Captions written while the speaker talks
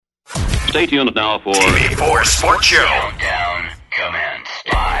Stay tuned now for TV4 Sports Show. Countdown commence.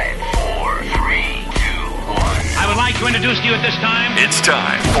 5, 4, 3, 2, 1. I would like to introduce to you at this time. It's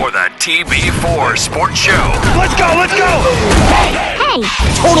time for the TB4 Sports Show. Let's go, let's go! Hey!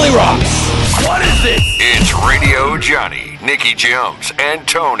 Totally rocks! What is this? It's Radio Johnny, Nicky Gems, and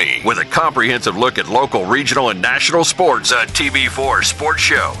Tony. With a comprehensive look at local, regional, and national sports, a TB4 Sports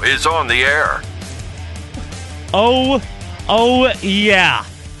Show is on the air. Oh, yeah.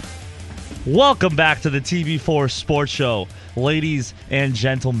 Welcome back to the TB4 Sports Show, ladies and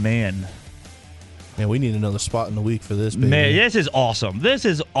gentlemen. Man, we need another spot in the week for this, baby. Man, this is awesome. This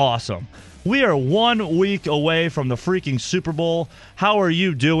is awesome. We are 1 week away from the freaking Super Bowl. How are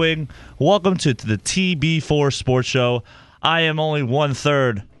you doing? Welcome to the TB4 Sports Show. I am only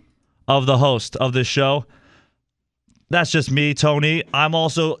 1/3 of the host of this show. That's just me, Tony. I'm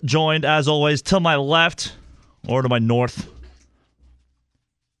also joined, as always, to my left or to my north.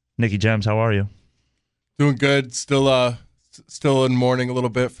 Nicky Gems, how are you? Doing good. Still in mourning a little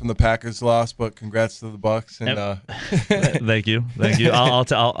bit from the Packers loss, but congrats to the Bucks. And Thank you.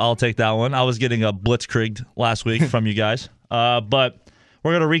 I'll take that one. I was getting a blitzkrieged last week from you guys, but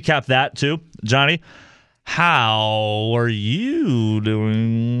we're gonna recap that too. Johnny, how are you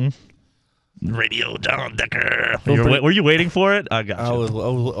doing? Radio John Decker. Were you waiting for it? I got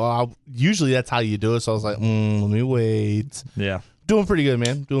you. Usually that's how you do it, so I was like, let me wait. Yeah. Doing pretty good,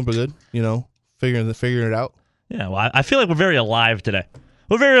 man. Doing pretty good. You know, figuring it out. Yeah, well, I feel like we're very alive today.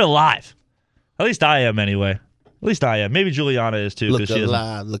 We're very alive. At least I am, anyway. At least I am. Maybe Juliana is, too. Look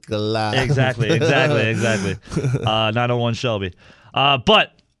alive. Exactly. 901 Shelby.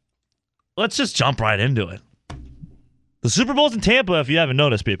 But let's just jump right into it. The Super Bowl's in Tampa, if you haven't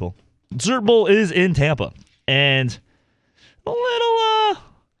noticed, people. The Super Bowl is in Tampa. And a little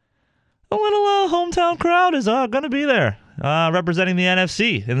hometown crowd is going to be there representing the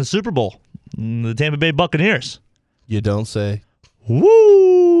NFC in the Super Bowl. The Tampa Bay Buccaneers. You don't say.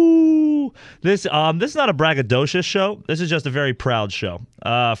 Woo! This is not a braggadocious show. This is just a very proud show,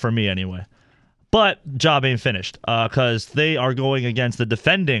 for me anyway. But job ain't finished, because they are going against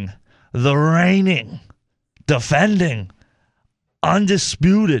the reigning, defending,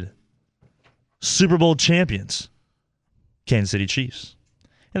 undisputed Super Bowl champions, Kansas City Chiefs.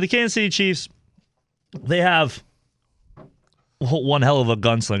 And the Kansas City Chiefs, they have one hell of a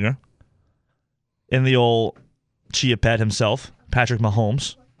gunslinger in the old Chia Pet himself, Patrick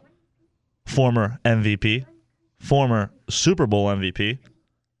Mahomes, former MVP, former Super Bowl MVP,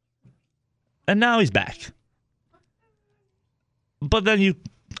 and now he's back. But then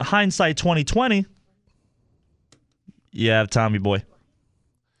hindsight 2020, you have Tommy Boy.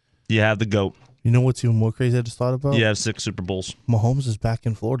 You have the GOAT. You know what's even more crazy I just thought about? You have 6 Super Bowls. Mahomes is back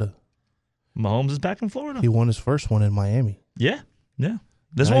in Florida. Mahomes is back in Florida. He won his first one in Miami. Yeah.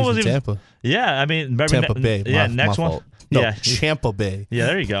 This now one was in even Tampa. Yeah, I mean, Tampa Bay. Next my one. fault. No, yeah, Tampa Bay. Yeah,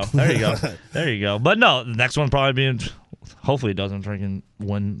 there you go. There you go. But no, the next one probably being. Hopefully, it doesn't freaking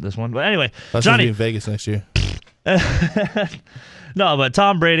win this one. But anyway, That's Johnny be in Vegas next year. No, but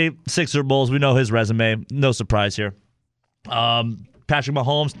Tom Brady, 6 Super Bowls. We know his resume. No surprise here. Patrick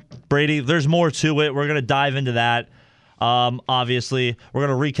Mahomes, Brady. There's more to it. We're gonna dive into that. Obviously, we're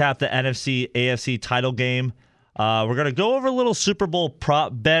gonna recap the NFC AFC title game. We're going to go over a little Super Bowl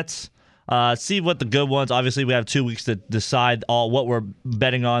prop bets, see what the good ones. Obviously, we have 2 weeks to decide what we're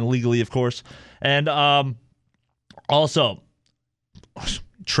betting on legally, of course. And also,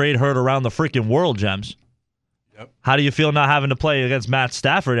 trade heard around the freaking world, Gems. Yep. How do you feel not having to play against Matt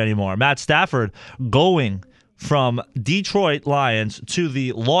Stafford anymore? Matt Stafford going from Detroit Lions to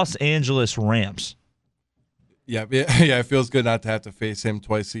the Los Angeles Rams. Yeah, it feels good not to have to face him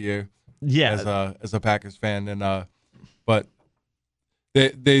twice a year. Yeah, as a Packers fan, and but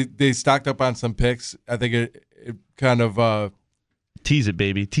they stocked up on some picks. I think it kind of tease it,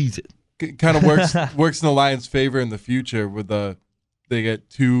 baby, tease it. Kind of works in the Lions' favor in the future. They get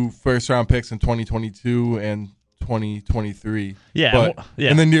 2 first-round picks in 2022 and 2023. Yeah, but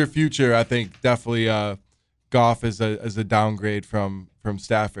yeah. In the near future, I think definitely Goff is a downgrade from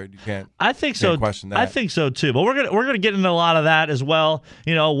Stafford. You can't. I think so. Question that. I think so too. But we're gonna get into a lot of that as well.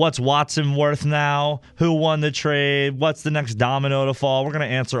 You know, what's Watson worth now? Who won the trade? What's the next domino to fall? We're gonna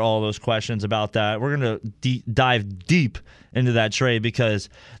answer all those questions about that. We're gonna dive deep into that trade because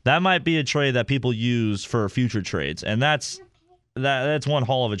that might be a trade that people use for future trades, and that's one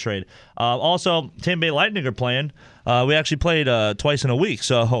hell of a trade. Also, Tampa Bay Lightning are playing. We actually played twice in a week,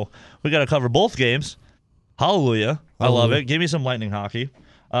 so we got to cover both games. Hallelujah. I love it. Give me some Lightning hockey.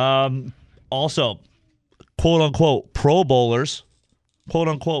 Also, quote-unquote Pro Bowlers. We're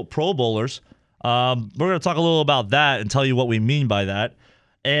going to talk a little about that and tell you what we mean by that.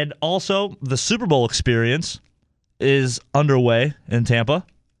 And also, the Super Bowl experience is underway in Tampa,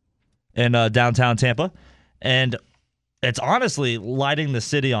 in downtown Tampa. And it's honestly lighting the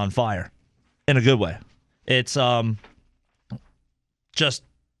city on fire in a good way. It's just...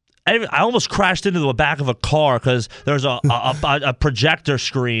 I almost crashed into the back of a car because there's a projector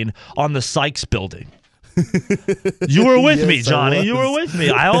screen on the Sykes building. You were with me, Johnny. You were with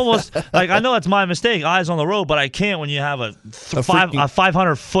me. I almost I know it's my mistake. Eyes on the road, but I can't when you have a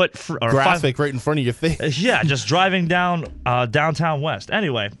 500-foot graphic right in front of your face. Yeah, just driving down downtown West.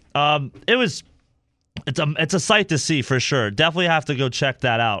 Anyway, it's a sight to see for sure. Definitely have to go check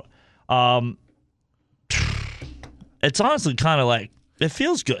that out. It's honestly kind of like. It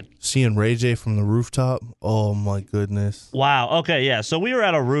feels good. Seeing Ray J from the rooftop. Oh, my goodness. Wow. Okay, yeah. So we were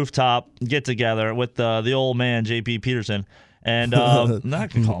at a rooftop get-together with the old man, J.P. Peterson. And I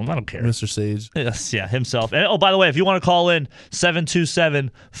can call him. I don't care. Mr. Sage. Yes, yeah, himself. And, by the way, if you want to call in,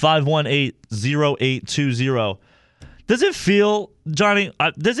 727-518-0820. Does it feel, Johnny,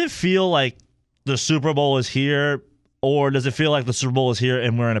 like the Super Bowl is here, or does it feel like the Super Bowl is here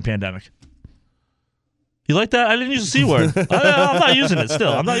and we're in a pandemic? You like that? I didn't use the C word. I'm not using it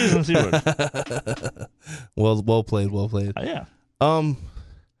still. I'm not using the C word. Well played. Yeah. I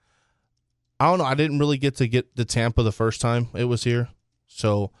don't know. I didn't really get to Tampa the first time it was here.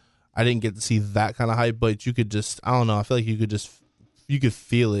 So I didn't get to see that kind of hype, but you could just, I don't know. I feel like you could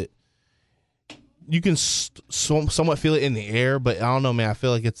feel it. You can somewhat feel it in the air, but I don't know, man. I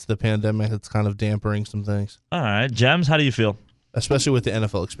feel like it's the pandemic that's kind of dampering some things. All right. Gems, how do you feel? Especially with the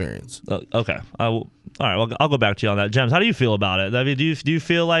NFL experience. Okay. All right. Well, I'll go back to you on that. Gems, how do you feel about it? I mean, do you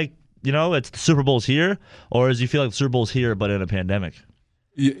feel like, it's the Super Bowl's here, or do you feel like the Super Bowl's here but in a pandemic?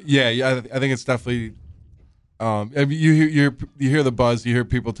 Yeah. I think it's definitely. You hear the buzz. You hear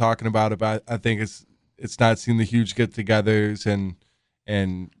people talking about it. But I think it's not seeing the huge get-togethers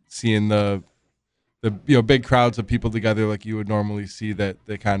and seeing the big crowds of people together like you would normally see. That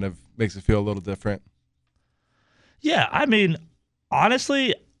kind of makes it feel a little different. Yeah, I mean.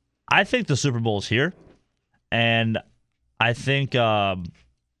 Honestly, I think the Super Bowl is here, and I think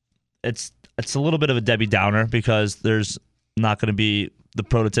it's a little bit of a Debbie Downer because there's not going to be the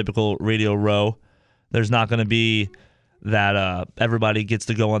prototypical Radio Row. There's not going to be that everybody gets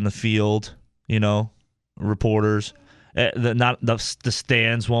to go on the field, reporters. The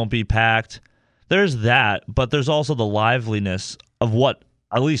stands won't be packed. There's that, but there's also the liveliness of what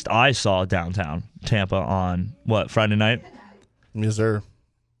at least I saw downtown Tampa on, Friday night? Yes, sir.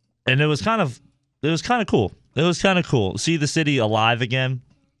 And it was kind of cool. It was kind of cool. See the city alive again.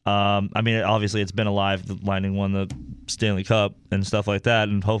 I mean, obviously it's been alive. The Lightning won the Stanley Cup and stuff like that.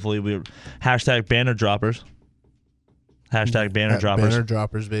 And hopefully we're #banner droppers. #banner droppers. Banner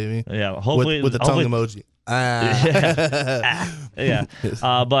droppers, baby. Yeah. Hopefully with the tongue emoji. Yeah.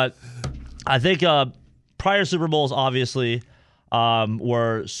 But I think prior Super Bowls obviously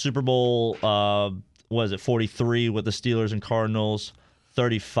were Super Bowl. Was it 43 with the Steelers and Cardinals?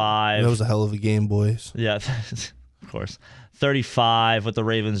 35. That was a hell of a game, boys. Yeah, of course. 35 with the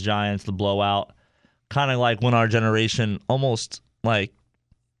Ravens Giants, the blowout. Kind of like when our generation almost like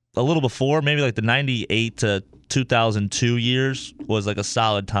a little before, maybe like the 98 to 2002 years was like a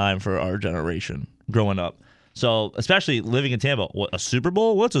solid time for our generation growing up. So, especially living in Tampa, a Super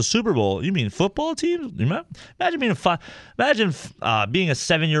Bowl? What's a Super Bowl? You mean football team? Imagine being being a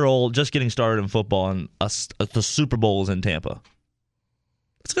 7-year-old just getting started in football and the Super Bowl is in Tampa.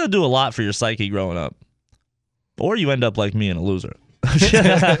 It's going to do a lot for your psyche growing up. Or you end up like me and a loser. I'm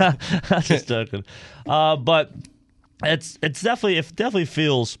just joking. But it definitely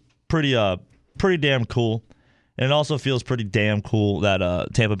feels pretty damn cool. And it also feels pretty damn cool that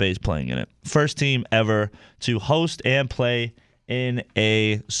Tampa Bay is playing in it. First team ever to host and play in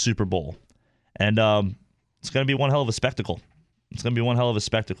a Super Bowl. And it's going to be one hell of a spectacle.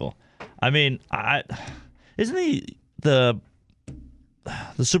 I mean, isn't the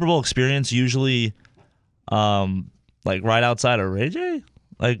Super Bowl experience usually like right outside of Ray J?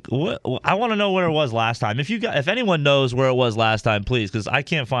 Like, what? I want to know where it was last time. If anyone knows where it was last time, please, because I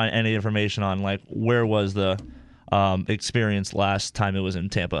can't find any information on like where was the experience last time it was in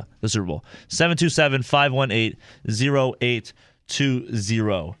Tampa, the Super Bowl.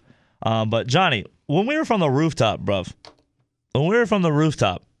 727-518-0820. But Johnny, when we were from the rooftop, bruv, on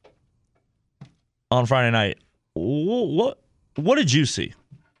Friday night, what did you see?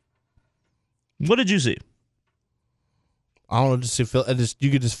 What did you see? I don't know.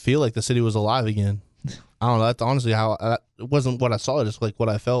 You could just feel like the city was alive again. I don't know. That's honestly how it wasn't what I saw, just like what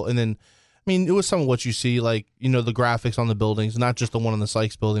I felt. And then, I mean, it was some of what you see, like, the graphics on the buildings, not just the one on the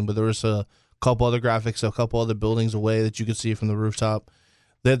Sykes building, but there was a couple other graphics, a couple other buildings away that you could see from the rooftop.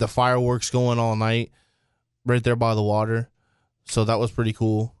 They had the fireworks going all night right there by the water. So that was pretty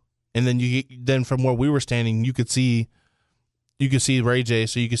cool. And then from where we were standing, you could see Ray J,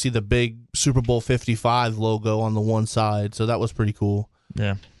 so you could see the big Super Bowl 55 logo on the one side. So that was pretty cool.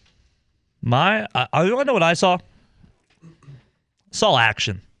 Yeah. You want to know what I saw? Saw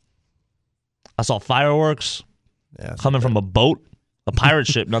action. I saw fireworks coming from a boat, a pirate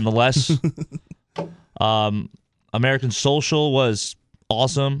ship nonetheless. American Social was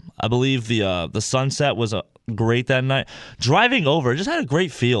awesome. I believe the sunset was great that night. Driving over, just had a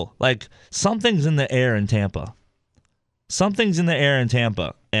great feel. Like something's in the air in Tampa.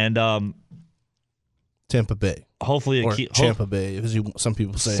 And Tampa Bay. Hopefully, Tampa Bay, as some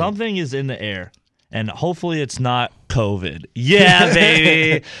people say. Something is in the air, and hopefully it's not COVID. Yeah,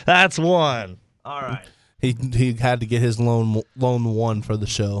 baby, that's one. All right. He had to get his lone one for the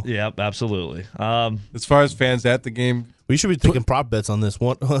show. Yep, absolutely. As far as fans at the game, we should be taking prop bets on this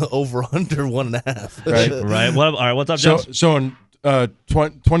one over under 1.5. Right. All right. What's up, Jones? Showing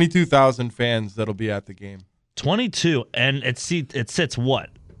 22,000 fans that'll be at the game. 22, and it sits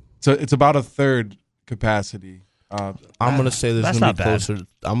what? So it's about a third capacity. I'm gonna say there's gonna be closer.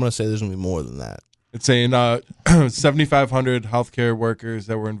 I'm gonna say there's gonna be more than that. It's saying 7,500 healthcare workers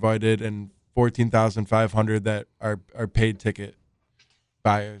that were invited and 14,500 that are paid ticket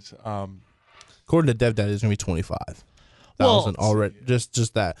buyers. According to Dev Daddy, there's gonna be 25,000 already.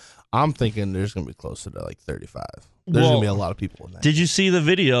 Just that. I'm thinking there's gonna be closer to like 35. There's gonna be a lot of people in that. Did you see the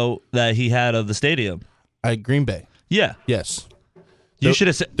video that he had of the stadium at Green Bay? Yeah. Yes. You should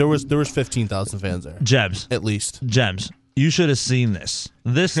have said there was 15,000 fans there. Gems, at least. Gems. You should have seen this.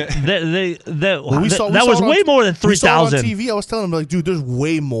 That was way more than 3,000. On TV, I was telling him like, dude, there's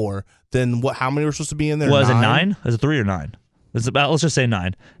way more than how many were supposed to be in there? Was it 9? Is it 3 or 9? It's about. Let's just say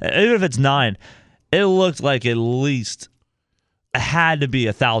 9. Even if it's 9, it looked like at least it had to be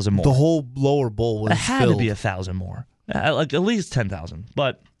 1,000 more. The whole lower bowl was it had filled. to be 1,000 more, like at least 10,000.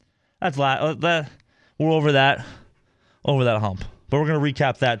 But that's we're over that hump. But we're gonna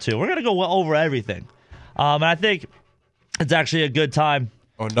recap that too. We're gonna go over everything, and I think it's actually a good time.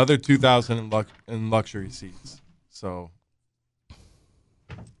 Oh, another 2,000 in luxury seats. So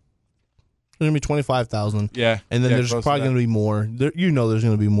there's gonna be 25,000. Yeah, and then there's probably gonna be more. There's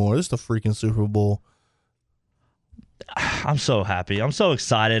gonna be more. This is the freaking Super Bowl. I'm so happy. I'm so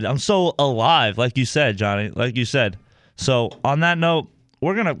excited. I'm so alive, like you said, Johnny. Like you said. So on that note,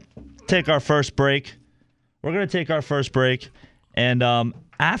 we're gonna take our first break. And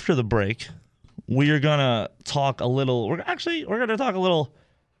after the break, we are gonna talk a little. We're gonna talk a little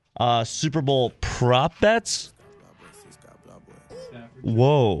Super Bowl prop bets.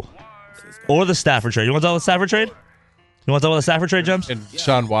 Whoa! Or the Stafford trade. You want to talk about the Stafford trade? James? And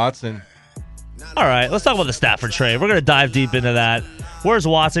Sean Watson. All right, let's talk about the Stafford trade. We're gonna dive deep into that. Where's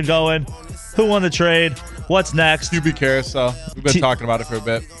Watson going? Who won the trade? What's next? QB Carousel. We've been talking about it for a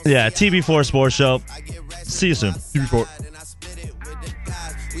bit. Yeah, TB4 Sports Show. See you soon. TB4.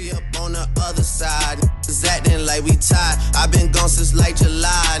 We up on the other side. Acting like we tied. I've been gone since like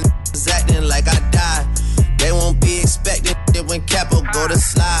July. Acting like I died. They won't be expecting it when Capo go to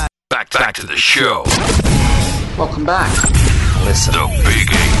slide. Back to the show. Welcome back. Listen. The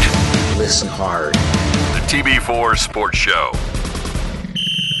Big 8. Listen hard. The TB4 Sports Show.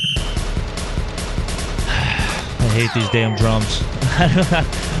 I hate these damn drums.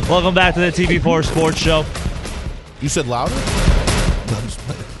 Welcome back to the TB4 Sports Show. You said louder?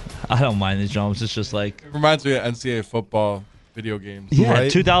 I don't mind these drums. It's just like it reminds me of NCAA football video games. Yeah,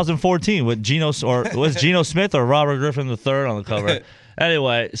 right? 2014 with Geno Smith or Robert Griffin III on the cover.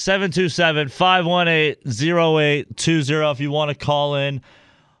 Anyway, 727-518-0820 if you want to call in.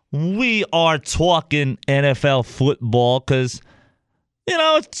 We are talking NFL football because,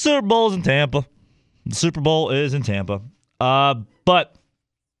 it's Super Bowl's in Tampa. The Super Bowl is in Tampa. But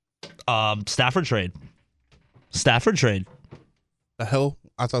Stafford trade. The hell?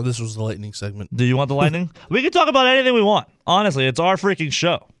 I thought this was the lightning segment. Do you want the lightning? We can talk about anything we want. Honestly, it's our freaking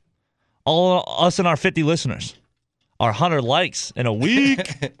show. All us and our 50 listeners. Our 100 likes in a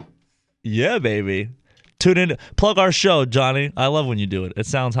week. Yeah, baby. Tune in. Plug our show, Johnny. I love when you do it. It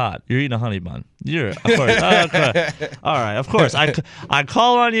sounds hot. You're eating a honey bun. Of course. Okay. All right, of course. I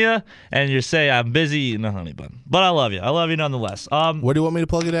call on you, and you say I'm busy eating a honey bun. But I love you. I love you nonetheless. Where do you want me to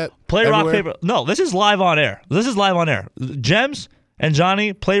plug it at? Play Everywhere? rock, paper. No, this is live on air. Gems and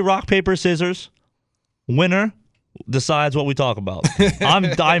Johnny, play rock, paper, scissors. Winner decides what we talk about.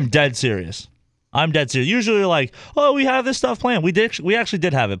 I'm dead serious. Usually you're like, oh, we have this stuff planned. We actually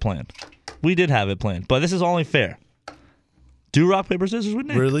did have it planned. But this is only fair. Do rock, paper, scissors with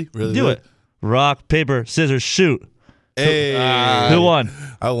Nick. Really? Do it. Rock, paper, scissors, shoot. Hey, Who won?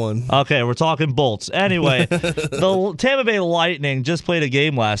 I won. Okay, we're talking Bolts. Anyway, the Tampa Bay Lightning just played a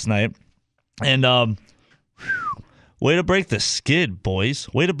game last night, and way to break the skid, boys.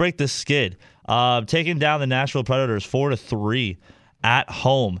 Way to break the skid. Taking down the Nashville Predators 4-3 at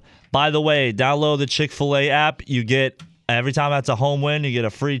home. By the way, download the Chick-fil-A app. You get, every time that's a home win, you get a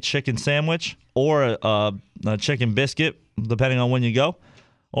free chicken sandwich or a chicken biscuit, depending on when you go,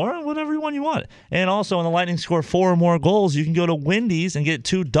 or whatever one you want. And also, when the Lightning score 4 or more goals, you can go to Wendy's and get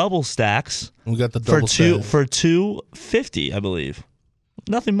 2 double stacks. We got the double stack for $2.50, I believe.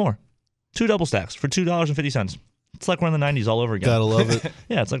 Nothing more. 2 double stacks for $2.50. It's like we're in the 90s all over again. Gotta love it.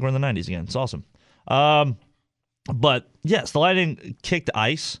 Yeah, it's like we're in the 90s again. It's awesome. But yes, the Lightning kicked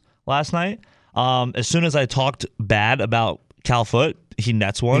ice last night. As soon as I talked bad about Cal Foote, he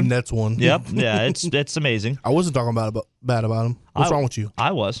nets one. He nets one. Yep. Yeah, it's amazing. I wasn't talking bad about him. What's wrong with you?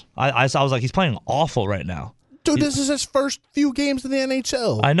 I was. I was like, he's playing awful right now. Dude, this is his first few games in the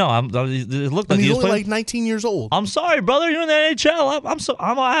NHL. I know. It looked like he's he was only playing, like 19 years old. I'm sorry, brother. You're in the NHL.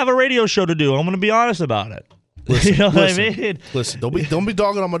 I have a radio show to do. I'm going to be honest about it. Listen, you know what I mean? Listen, don't be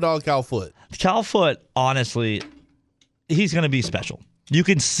dogging on my dog Cal Foote. Cal Foote, honestly, he's going to be special. You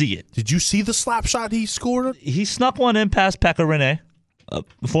can see it. Did you see the slap shot he scored? He snuck one in past Pekka Rinne,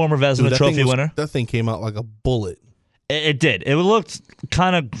 former Vezina Trophy winner. That thing came out like a bullet. It did. It looked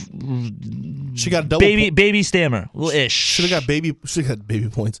kind of she got double baby stammer ish. Should have got baby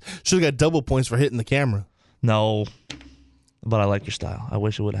points. Should have got double points for hitting the camera. No, but I like your style. I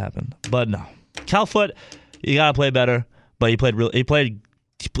wish it would have happened, but no. Cal Foote, you gotta play better. But he played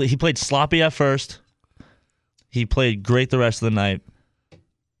sloppy at first. He played great the rest of the night.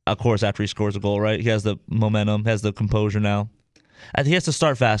 Of course, after he scores a goal, right? He has the momentum, has the composure now. I think he has to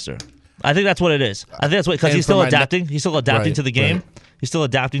start faster. I think that's what it is. I think that's what, because he's still adapting. He's still adapting to the game. Right. He's still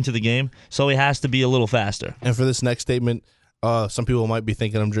adapting to the game, so he has to be a little faster. And for this next statement, some people might be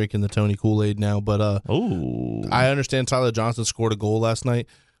thinking I'm drinking the Tony Kool-Aid now, but I understand Tyler Johnson scored a goal last night,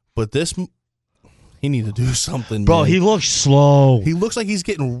 but he need to do something, bro. Man. He looks slow. He looks like he's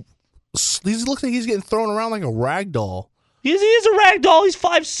getting thrown around like a rag doll. He is a rag doll. He's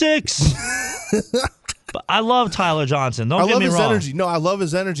 5'6". But I love Tyler Johnson. Don't get me wrong. I love his energy. No, I love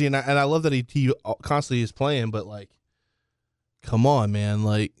his energy, and I love that he constantly is playing. But like, come on, man!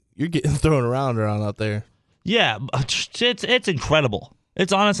 Like you're getting thrown around out there. Yeah, it's incredible.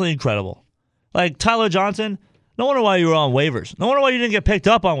 It's honestly incredible. Like Tyler Johnson. No wonder why you were on waivers. No wonder why you didn't get picked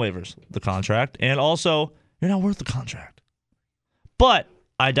up on waivers. The contract, and also you're not worth the contract. But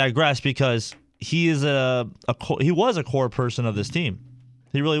I digress because he is he was a core person of this team.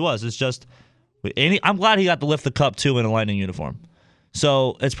 He really was. It's just. I'm glad he got to lift the cup too in a Lightning uniform.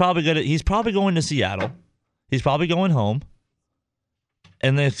 So it's probably good. He's probably going to Seattle. He's probably going home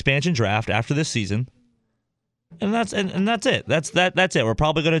in the expansion draft after this season. And that's it. That's it. We're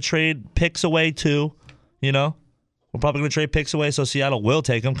probably going to trade picks away too. You know, we're probably going to trade picks away so Seattle will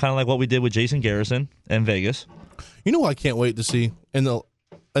take him, kind of like what we did with Jason Garrison in Vegas. You know what I can't wait to see in the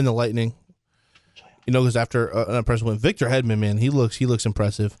Lightning. You know, because after an impressive win, Victor Hedman, man, he looks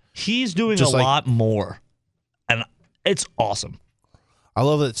impressive. He's doing a lot more, and it's awesome. I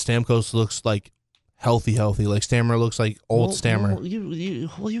love that Stamkos looks like healthy. Like Stammer looks like old Stammer. You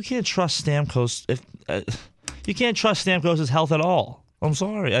can't trust Stamkos if you can't trust Stamkos' health at all. I'm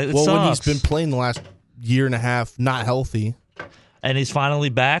sorry. It sucks. When he's been playing the last year and a half, not healthy, and he's finally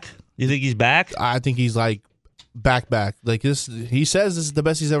back. You think he's back? I think he's like back. Like this, he says this is the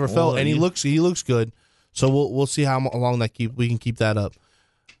best he's ever felt, and he looks good. So we'll see how long we can keep that up.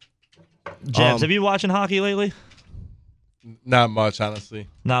 Jabs, have you been watching hockey lately? Not much, honestly.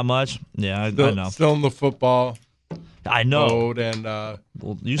 Not much. Yeah, I know. Still in the football. I know. Mode and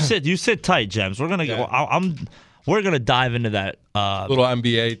well, you sit tight, Jabs. We're gonna we're gonna dive into that. Little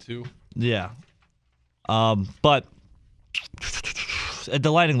NBA too. Yeah. But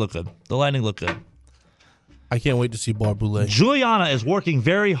the Lightning look good. I can't wait to see Bar Boulay. Juliana is working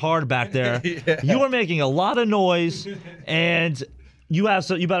very hard back there. Yeah. You are making a lot of noise, and you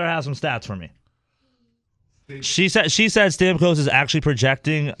better have some stats for me. She said Stamkos is actually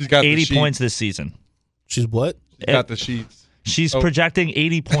projecting 80 points this season. She's what? She's got the sheets. She's projecting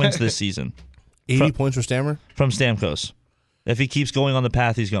 80 points this season. 80 points for Stammer? From Stamkos. If he keeps going on the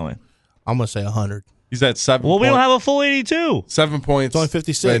path he's going. I'm going to say 100. He's at 7 Well, we don't have a full 82. 7 points. It's only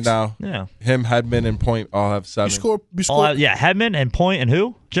 56 right now. Yeah. Him, Hedman, and Point all have 7. You score. Yeah, Hedman and Point and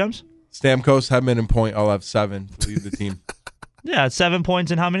who, Gems? Stamkos, Hedman, and Point all have 7 to lead the team. Yeah, it's 7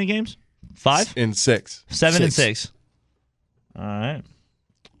 points in how many games? 5? In 6. 7 and 6. All right.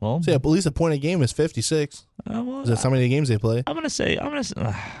 Well, so yeah, at least a point a game is 56. That's how many games they play. I'm gonna say,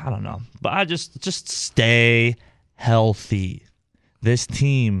 I don't know, but I just stay healthy. This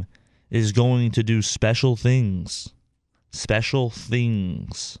team is going to do special things. Special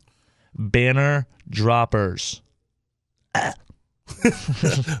things. Banner droppers.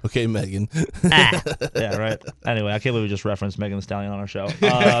 Okay, Megan. Yeah, right. Anyway, I can't believe we just referenced Megan Thee Stallion on our show.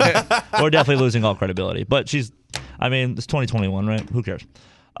 We're definitely losing all credibility. But it's 2021, right? Who cares?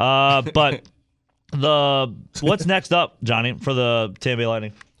 But what's next up, Johnny, for the Tampa Bay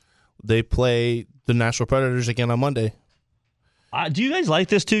Lightning? They play the Nashville Predators again on Monday. Do you guys like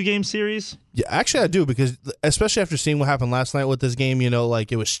this 2-game series? Yeah, actually I do, because especially after seeing what happened last night with this game,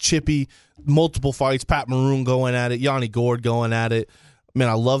 like it was chippy, multiple fights, Pat Maroon going at it, Yanni Gourde going at it. Man,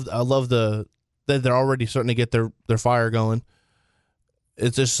 I love that they're already starting to get their fire going.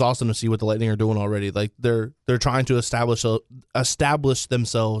 It's just awesome to see what the Lightning are doing already. Like they're trying to establish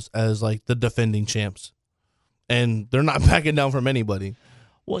themselves as like the defending champs, and they're not backing down from anybody.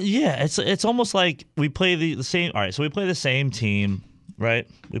 Well, yeah, it's almost like we play the same. All right, so we play the same team, right?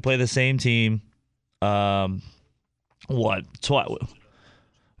 We play the same team. So we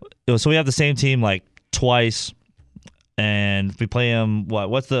have the same team like twice, and we play them.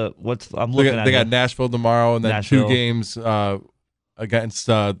 I'm looking at. They got Nashville tomorrow, and then Nashville. 2 games against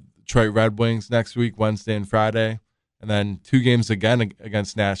Detroit Red Wings next week, Wednesday and Friday, and then 2 games again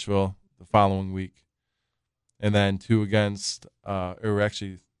against Nashville the following week. And then 2 against, or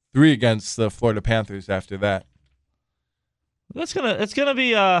actually 3 against the Florida Panthers after that. It's gonna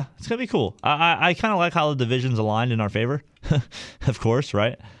be cool. I kind of like how the division's aligned in our favor, of course,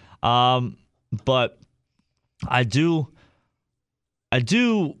 right? But I do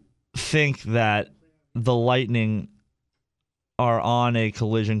think that the Lightning are on a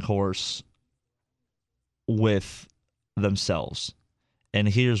collision course with themselves, and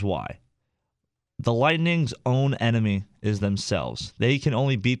here's why. The Lightning's own enemy is themselves. They can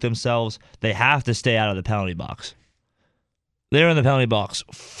only beat themselves. They have to stay out of the penalty box. They were in the penalty box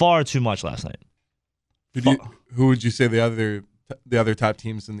far too much last night. Who would you say the other top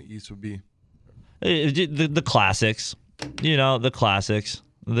teams in the East would be? The classics. The classics.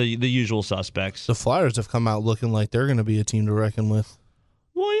 The usual suspects. The Flyers have come out looking like they're going to be a team to reckon with.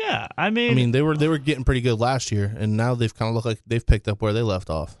 Well, yeah. I mean, they were getting pretty good last year, and now they've kind of looked like they've picked up where they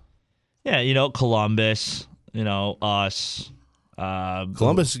left off. Yeah, Columbus, us.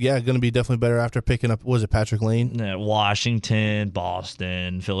 Columbus, going to be definitely better after picking up, was it Patrick Lane? Yeah, Washington,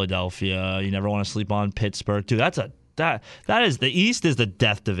 Boston, Philadelphia. You never want to sleep on Pittsburgh. Dude, that is the East is the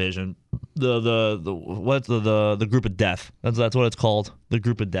death division. The group of death. That's what it's called. The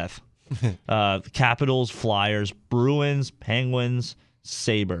group of death. Capitals, Flyers, Bruins, Penguins,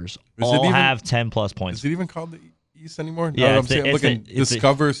 Sabres all have 10+ points. Is it even called the East anymore? Yeah, no, I'm looking.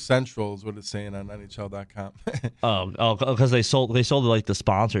 Discover Central is what it's saying on NHL.com. Because they sold like the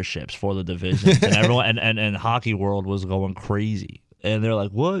sponsorships for the divisions, and everyone and Hockey World was going crazy, and they're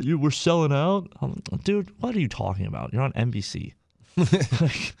like, "What? You were selling out, dude? What are you talking about? You're on NBC."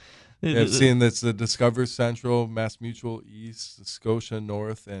 Yeah, seeing that's the Discover Central, Mass Mutual East, the Scotia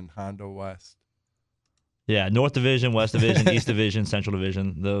North, and Honda West. Yeah, North Division, West Division, East Division, Central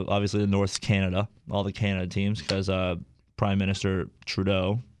Division. Obviously the North's Canada, all the Canada teams, because Prime Minister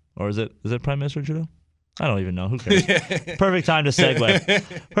Trudeau, or is it Prime Minister Trudeau? I don't even know. Who cares? Perfect time to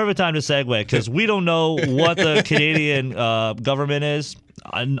segue, because we don't know what the Canadian government is.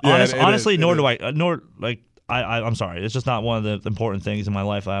 Honestly, nor do I. I'm sorry. It's just not one of the important things in my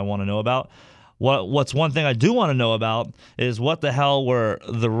life I want to know about. What's one thing I do want to know about is what the hell were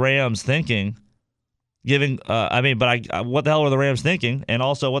the Rams thinking? What the hell were the Rams thinking? And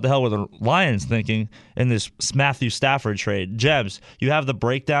also, what the hell were the Lions thinking in this Matthew Stafford trade? Jebs, you have the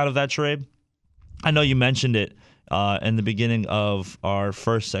breakdown of that trade? I know you mentioned it in the beginning of our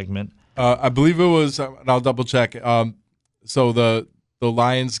first segment. I believe it was, and I'll double check. So the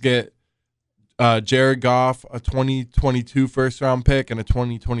Lions get Jared Goff, a 2022 first-round pick, and a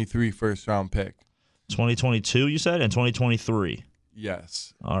 2023 first-round pick. 2022, you said, and 2023.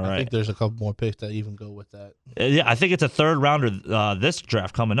 Yes. All right. I think there's a couple more picks that even go with that. Yeah, I think it's a third-rounder this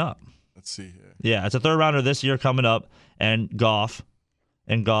draft coming up. Let's see here. Yeah, it's a third-rounder this year coming up, and Goff,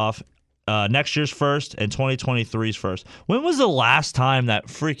 next year's first and 2023's first. When was the last time that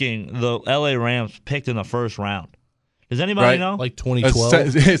freaking the LA Rams picked in the first round? Does anybody know? Like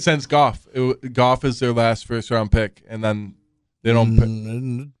 2012? Since Goff. Goff is their last first-round pick, and then they don't pick.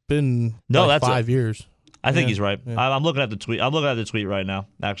 It's been that's 5 years. I think he's right. Yeah. I'm looking at the tweet. I'm looking at the tweet right now.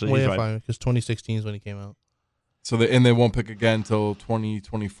 Actually, he's right. Because 2016 is when he came out. So they won't pick again until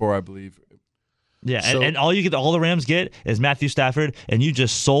 2024, I believe. Yeah, and all the Rams get is Matthew Stafford, and you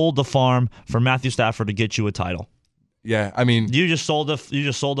just sold the farm for Matthew Stafford to get you a title. Yeah, I mean, you just sold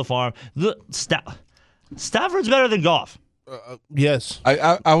the farm. Stafford's better than Goff. Yes.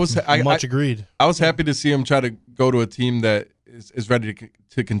 I was agreed. I was happy to see him try to go to a team that is ready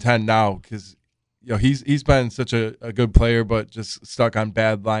to contend now, because he's been such a good player, but just stuck on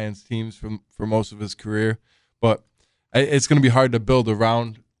bad Lions teams for most of his career. But it's going to be hard to build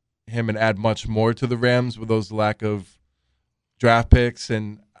around him and add much more to the Rams with those lack of draft picks,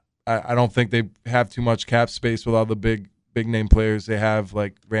 and I don't think they have too much cap space with all the big name players they have,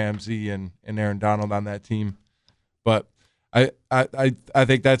 like Ramsey and Aaron Donald on that team. But I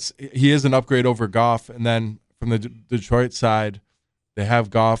think he is an upgrade over Goff. And then from the Detroit side, they have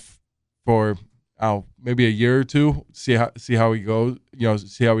Goff for maybe a year or two, see how he goes,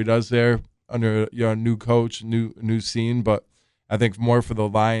 see how he does there under a new coach, new scene. But I think more for the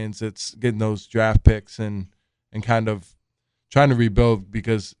Lions, it's getting those draft picks and kind of trying to rebuild,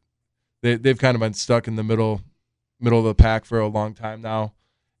 because they've kind of been stuck in the middle of the pack for a long time now,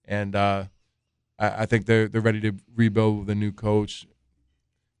 and I think they're ready to rebuild with a new coach,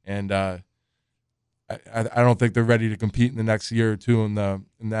 and I don't think they're ready to compete in the next year or two in the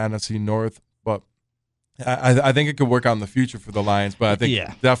NFC North, but I think it could work out in the future for the Lions. But I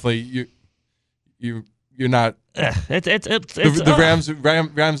think definitely you're not. The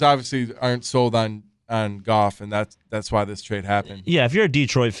Rams obviously aren't sold on Goff, and that's why this trade happened. Yeah, if you're a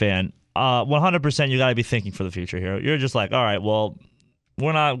Detroit fan, 100% you got to be thinking for the future here. You're just like, all right, well,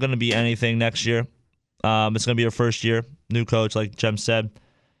 we're not going to be anything next year. It's going to be our first year, new coach, like Jem said.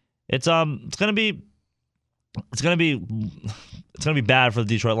 It's going to be bad for the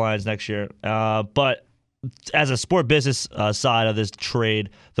Detroit Lions next year. But as a sport business side of this trade,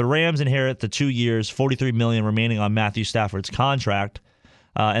 the Rams inherit the 2 years, $43 million remaining on Matthew Stafford's contract.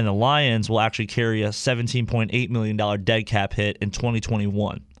 And the Lions will actually carry a $17.8 million dead cap hit in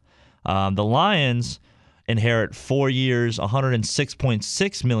 2021. The Lions inherit 4 years,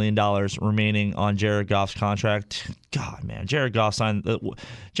 $106.6 million remaining on Jared Goff's contract. God, man, Jared Goff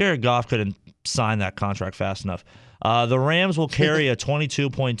couldn't sign that contract fast enough. The Rams will carry a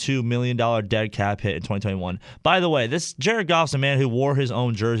 $22.2 million dead cap hit in 2021. By the way, this Jared Goff's a man who wore his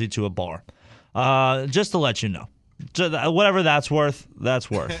own jersey to a bar. Just to let you know. Whatever that's worth,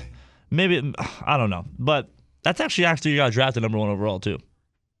 that's worth. Maybe, I don't know. But that's actually after you got drafted number 1 overall, too.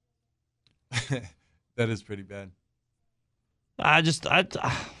 That is pretty bad. That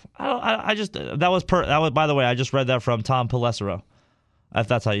was by the way, I just read that from Tom Pelissero, if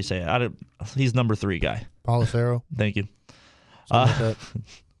that's how you say it. He's number 3 guy. Pelissero. Thank you.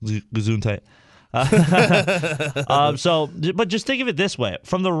 Gesundheit. But just think of it this way: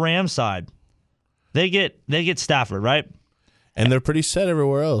 from the Rams side, they get Stafford, right? And they're pretty set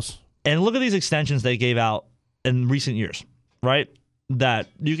everywhere else. And look at these extensions they gave out in recent years, right? That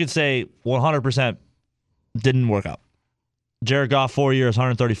you could say 100% didn't work out. Jared Goff, 4 years,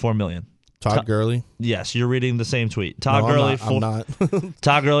 $134 million. Todd Gurley. Yes, you're reading the same tweet. I'm not.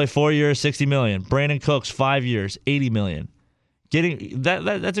 Todd Gurley, 4 years, $60 million. Brandon Cooks, 5 years, $80 million. Getting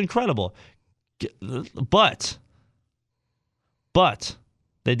that's incredible. But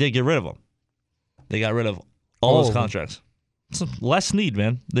they did get rid of him. They got rid of all those contracts. Les Snead,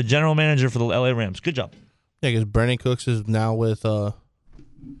 man, the general manager for the LA Rams. Good job. Yeah, because Brandon Cooks is now with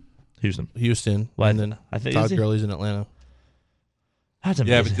Houston. Well, and then I think Todd Gurley's in Atlanta. That's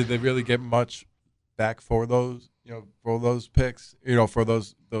amazing. Yeah, but did they really get much back for those? For those picks, for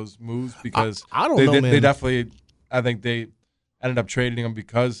those moves? Because I don't know, man. They definitely, I think they ended up trading them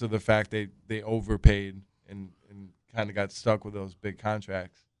because of the fact they overpaid and kind of got stuck with those big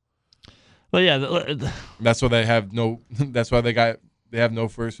contracts. Well, yeah, that's why they have no. That's why they have no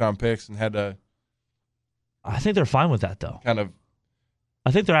first round picks and had to. I think they're fine with that, though. Kind of.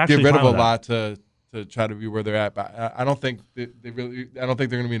 I think they're actually get rid fine of with a lot to try to be where they're at, but I don't think I don't think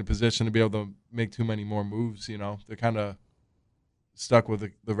they're going to be in a position to be able to make too many more moves. They're kind of stuck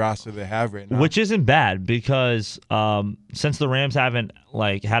with the roster they have right now, which isn't bad because since the Rams haven't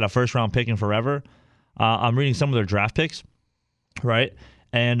had a first round pick in forever, I'm reading some of their draft picks, right?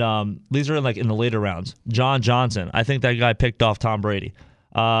 And these are in the later rounds. John Johnson, I think that guy picked off Tom Brady.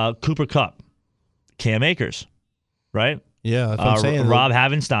 Cooper Kupp, Cam Akers, right? Yeah, that's what I'm saying. Rob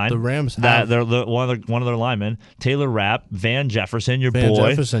Havenstein. The Rams have they're one of their linemen. Taylor Rapp, Van Jefferson, your Van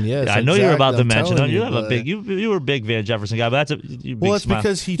boy. Jefferson, yes. I know you were about to mention him. You you were a big Van Jefferson guy, but that's a big it's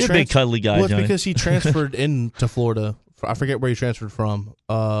because you're a big cuddly guy. Well, it's Johnny. because he transferred into Florida. I forget where he transferred from.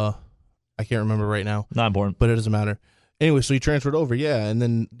 I can't remember right now. Not important, but it doesn't matter. Anyway, so he transferred over, and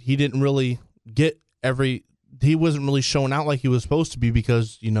then he didn't really get he wasn't really shown out like he was supposed to be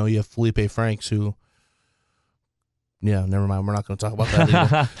because you have Felipe Franks who. Yeah, never mind. We're not going to talk about that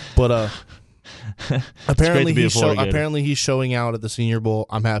anymore. But Apparently he's apparently he's showing out at the Senior Bowl.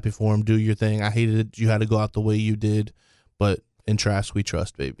 I'm happy for him. Do your thing. I hated it. You had to go out the way you did, but in Trask we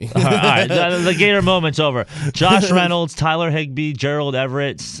trust, baby. All right, the Gator moment's over. Josh Reynolds, Tyler Higbee, Gerald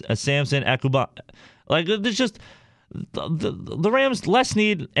Everett, Samson Ekuba. Like, there's just the Rams, Les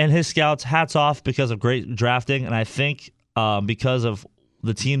Snead and his scouts, hats off because of great drafting, and I think because of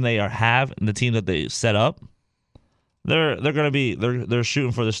the team they have and the team that they set up, they're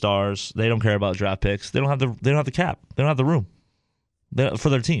shooting for the stars. They don't care about draft picks. They don't have the cap. They don't have the room for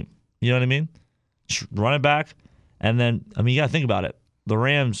their team. You know what I mean? Run it back, and then you got to think about it. The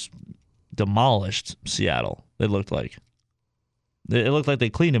Rams demolished Seattle. It looked like they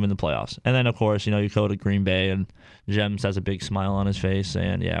cleaned him in the playoffs. And then of course you go to Green Bay and Gems has a big smile on his face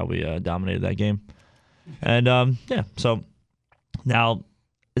saying, "Yeah, we dominated that game." And so now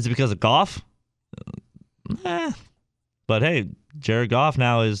is it because of Goff? But hey, Jared Goff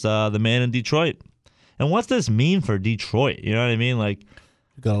now is the man in Detroit. And what's this mean for Detroit? You know what I mean? Like,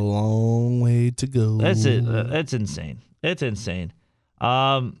 you got a long way to go. That's it. It's insane. It's insane.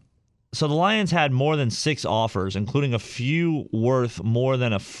 So the Lions had more than 6 offers, including a few worth more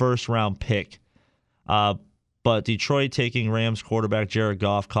than a first-round pick. But Detroit taking Rams quarterback Jared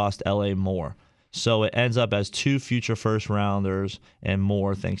Goff cost LA more. So it ends up as 2 future first-rounders and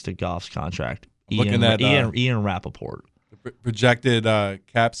more thanks to Goff's contract. Ian Rappaport. Projected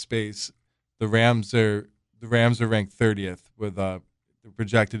cap space, the Rams are ranked 30th with they're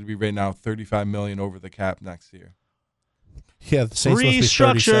projected to be right now $35 million over the cap next year. Yeah, the Saints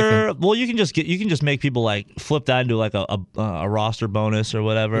restructure. Well, you can just make people like flip that into like a roster bonus or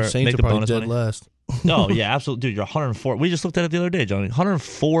whatever. The Saints make are the probably bonus dead money. last. No, yeah, absolutely, dude. You're 104. We just looked at it the other day, Johnny.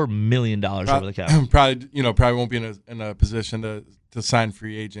 $104 million over the cap. Probably won't be in a position to sign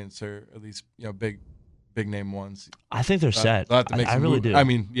free agents or at least big name ones. I think they're set. They'll have to make I some really move. do. I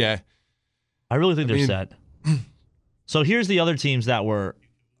mean, yeah. I really think they're set. So here's the other teams that were.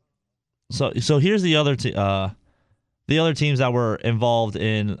 So here's the other teams that were involved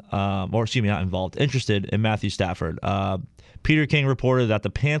in, interested in Matthew Stafford. Peter King reported that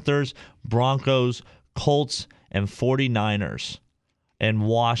the Panthers, Broncos, Colts, and 49ers and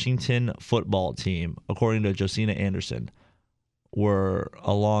Washington football team, according to Josina Anderson, were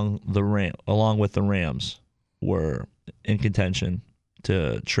along with the Rams, were in contention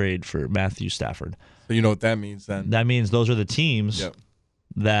to trade for Matthew Stafford. So you know what that means then? That means those are the teams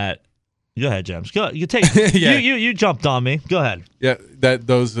that. Go ahead, James. Go. You take. Yeah. You jumped on me. Go ahead. Yeah,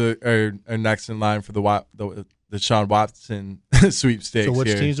 those are next in line for the Sean Watson sweepstakes. So which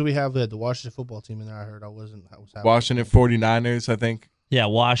here. teams do we have? We had the Washington football team in there. I heard I was happy. Washington 49ers, I think. Yeah,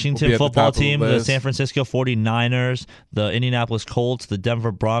 Washington football team, the San Francisco 49ers, the Indianapolis Colts, the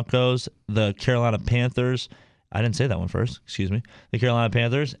Denver Broncos, the Carolina Panthers. I didn't say that one first. Excuse me. The Carolina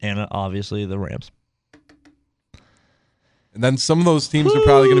Panthers, and obviously the Rams. And then some of those teams are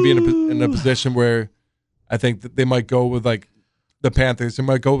probably going to be in a position where I think that they might go with like the Panthers. They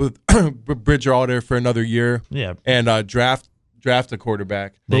might go with Bridgewater for another year. Yeah, and draft a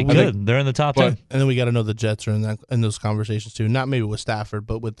quarterback. They could. They're in the top 10. And then we got to know the Jets are in those conversations too. Not maybe with Stafford,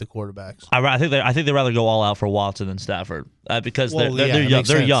 but with the quarterbacks. I think they'd rather go all out for Watson than Stafford because they're young.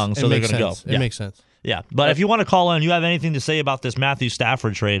 They're young, so they're going to go. It makes sense. Yeah, but if you want to call in, you have anything to say about this Matthew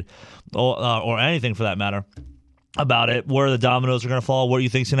Stafford trade, or anything for that matter, about it, where the dominoes are going to fall, what you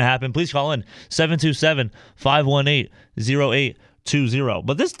think is going to happen, please call in 727-518-0820.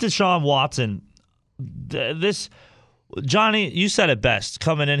 But this Deshaun Watson, Johnny, you said it best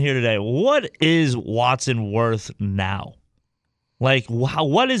coming in here today. What is Watson worth now? Like,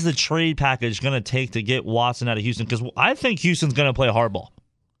 what is the trade package going to take to get Watson out of Houston? Because I think Houston's going to play hardball.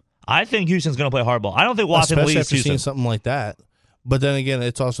 I don't think Watson Especially leaves after Houston. seeing something like that. But then again,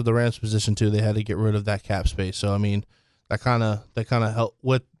 it's also the Rams' position too. They had to get rid of that cap space. So I mean, that kind of helped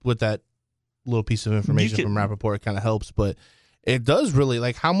with that little piece of information from Rappaport. It kind of helps, but it does really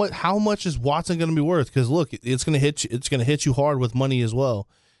like how much is Watson going to be worth? Because look, it's going to hit you. It's going to hit you hard with money as well.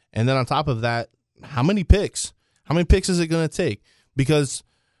 And then on top of that, how many picks? How many picks is it going to take? Because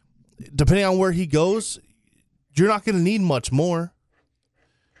depending on where he goes, you're not going to need much more.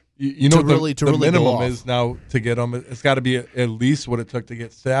 You know, the minimum is now to get him. It's got to be at least what it took to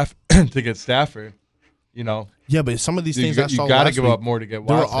get Stafford. You know. Yeah, but some of these things you got to give up more to get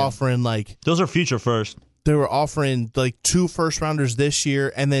Watson. They were offering those are future first. They were offering 2 first-rounders this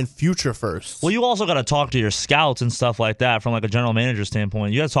year and then future firsts. Well, you also got to talk to your scouts and stuff like that from like a general manager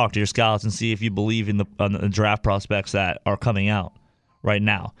standpoint. You got to talk to your scouts and see if you believe in the draft prospects that are coming out right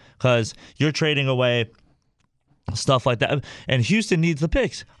now, because you're trading away stuff like that. And Houston needs the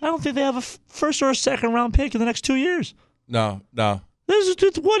picks. I don't think they have a first or a second round pick in the next 2 years. No.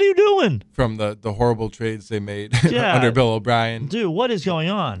 What are you doing? From the horrible trades they made Yeah. under Bill O'Brien. Dude, what is going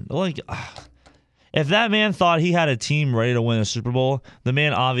on? Like, if that man thought he had a team ready to win a Super Bowl, the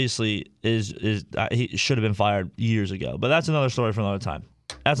man obviously he should have been fired years ago. But that's another story for another time.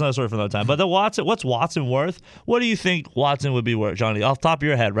 But the Watson, what's Watson worth? What do you think Watson would be worth, Johnny? Off the top of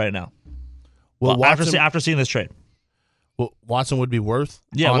your head right now. Well, Watson, after seeing this trade. What Watson would be worth,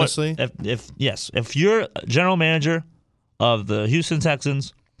 Yeah, honestly. If you're general manager of the Houston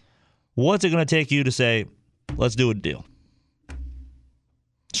Texans, what's it going to take you to say, let's do a deal?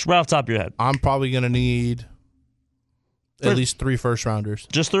 Just right off the top of your head. I'm probably going to need at least 3 first-rounders.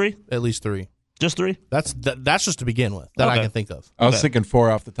 Just 3? At least 3. Just 3? That's just to begin with that I can think of. I was thinking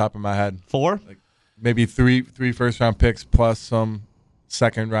 4 off the top of my head. 4? Like maybe 3 first-round picks plus some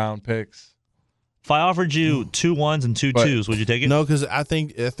second-round picks. If I offered you 2 1s and 2 2s, would you take it? No, because I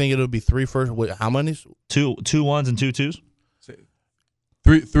think it'll be 3 first. Wait, how many? 2 1s and 2 2s?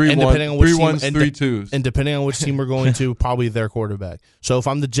 3 And one, depending on which 3 team- ones, and 3 de- twos. And depending on which team we're going to, probably their quarterback. So if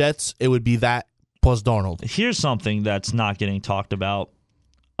I'm the Jets, it would be that plus Darnold. Here's something that's not getting talked about.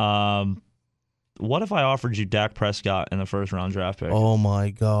 What if I offered you Dak Prescott in the first-round draft pick? Oh my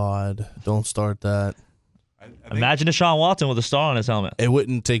God! Don't start that. I think Imagine Deshaun Watson with a star on his helmet. It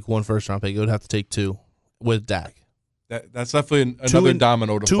wouldn't take 1 first-round pick. It would have to take 2 with Dak. that's definitely another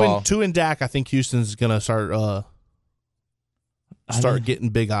domino to fall. 2 in Dak. I think Houston's gonna start getting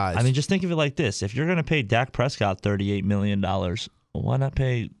big eyes. I mean, just think of it like this: if you're going to pay Dak Prescott $38 million, why not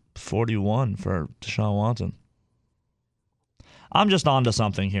pay $41 for Deshaun Watson? I'm just onto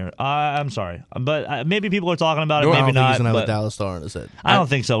something here. I'm sorry, but maybe people are talking about it. I Maybe don't think not. he's gonna have but a Dallas star in his head. I don't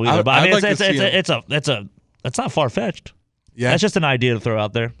think so either. I- But I mean, I'd like to see him. it's not far fetched. Yeah, That's just an idea to throw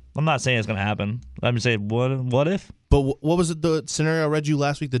out there. I'm not saying it's going to happen. I'm just saying, what if? But what was it? The scenario I read you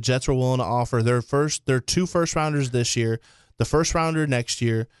last week. The Jets were willing to offer their 2 first-rounders this year, the first-rounder next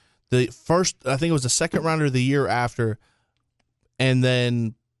year, I think it was the second-rounder the year after, and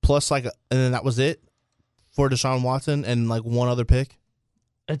then plus and then that was it for Deshaun Watson and like 1 other pick.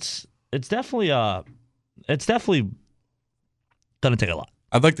 It's definitely going to take a lot.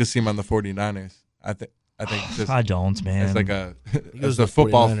 I'd like to see him on the 49ers. I think just I don't, man. as like goes as to a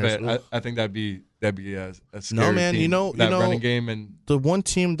football 49ers. fit. I think that'd be a scary No, man, team. you know- running game and The one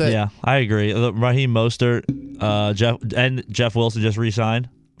team that Yeah, I agree. Raheem Mostert, Jeff Wilson just re-signed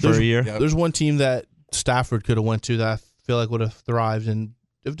for a year. Yep. there's one team that Stafford could have went to that I feel like would have thrived, and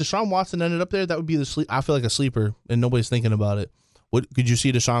if Deshaun Watson ended up there, that would be I feel like a sleeper, and nobody's thinking about it. What could you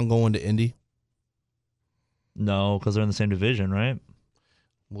see Deshaun going to Indy? No, because they're in the same division, right?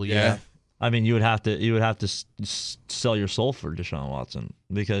 Well, yeah. I mean, you would have to sell your soul for Deshaun Watson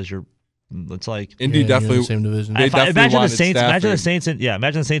because it's like Indy Yeah, you're in definitely the same division. They definitely imagine the wanted Saints. Imagine the Stafford. Saints.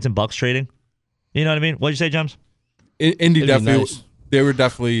 Imagine the Saints and Bucks trading. You know what I mean? What'd you say, James? Indy It'd be definitely nice. they were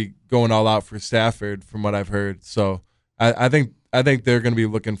definitely going all out for Stafford from what I've heard. So I think they're going to be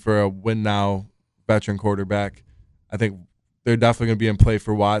looking for a win now veteran quarterback. I think they're definitely going to be in play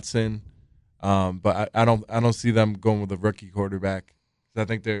for Watson, but I don't see them going with a rookie quarterback. I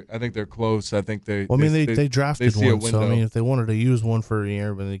think they're close. I think they. Well, I mean, they drafted see a one, so I window. mean, if they wanted to use one for a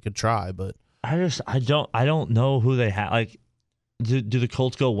year, then they could try. But I don't know who they have. Like, do the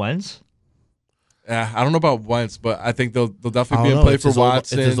Colts go Wentz? I don't know about Wentz, but I think they'll I definitely be don't in know. play It's for his old-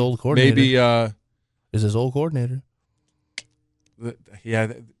 Watson. it's his old coordinator. Maybe. is his old coordinator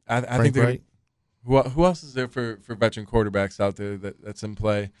Yeah, I Frank think they're. Wright? Who else is there for veteran quarterbacks out there that's in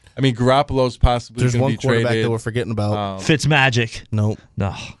play? I mean, Garoppolo's possibly There's going one to be quarterback traded. that we're forgetting about. Fitzmagic. Nope.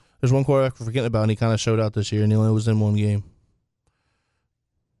 No. There's one quarterback we're forgetting about, and he kind of showed out this year, and he only was in one game.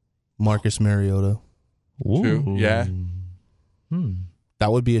 Marcus Mariota. True. Ooh. Yeah.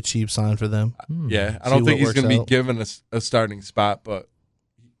 That would be a cheap sign for them. Yeah, I See don't what think he's works going to be out. given a starting spot, but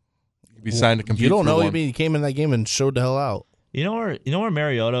he'd be signed to compete. You don't for know. one. I mean, he came in that game and showed the hell out. You know where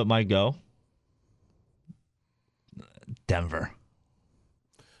Mariota might go? Denver.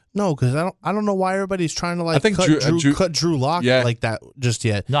 No, because I don't know why everybody's trying to like I think cut Drew Lock Yeah. like that just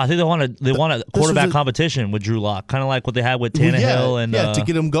yet. No, I think they want a quarterback was a- competition with Drew Lock, kind of like what they had with Well, Tannehill yeah, to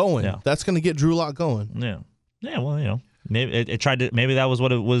get him going. yeah. That's going to get Drew Lock going. Yeah. Well, maybe it tried to. Maybe that was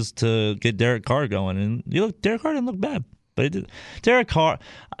what it was to get Derek Carr going, and Derek Carr didn't look bad, but it did. Derek Carr.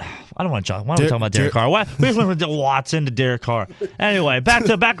 I don't want to talk. Why are we talking about Derek Carr? Why we went from Watson to Derek Carr? Anyway, back on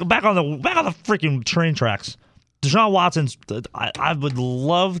the freaking train tracks. Deshaun Watson's. I would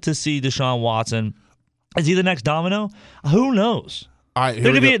love to see Deshaun Watson. Is he the next domino? Who knows? All right,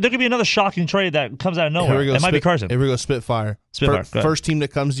 There could be another shocking trade that comes out of Here nowhere. we go. It might be Carson. Here we go. Spitfire. Spitfire, go ahead. First team that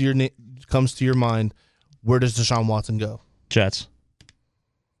comes to your mind. Where does Deshaun Watson go? Jets.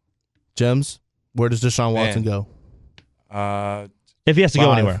 Gems. Where does Deshaun Watson go? If he has to go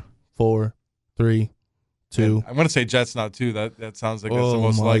 5, anywhere. 4, 3, 2. I'm going to say Jets now too. That sounds like that's the Oh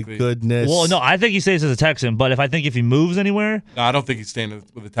most my likely. goodness. Well, no, I think he stays as a Texan, but if he moves anywhere, No, I don't think he's staying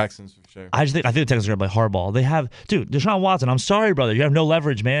with the Texans for sure. I think the Texans are going to play hardball. They have, Deshaun Watson. I'm sorry, brother. You have no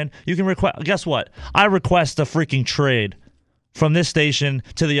leverage, man. You can request. Guess what? I request a freaking trade from this station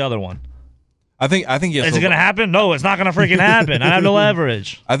to the other one. I think he has. Is it going to happen? No, it's not going to freaking happen. I have no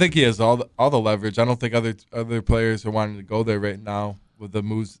leverage. I think he has all the leverage. I don't think other players are wanting to go there right now with the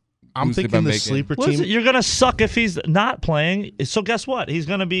moves. I'm moves they've thinking been the making. sleeper Listen, team. you're going to suck if he's not playing. So guess what? He's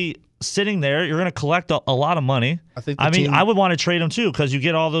going to be sitting there. You're going to collect a lot of money. I would want to trade him too because you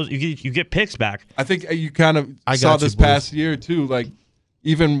get all those. You get picks back. I think you kind of saw this past year too. Like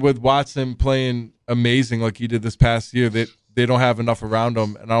even with Watson playing amazing like he did this past year, they don't have enough around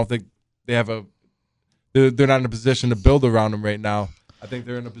him, and I don't think they have They're not in a position to build around him right now. I think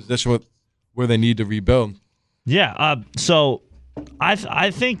they're in a position where they need to rebuild. Yeah. So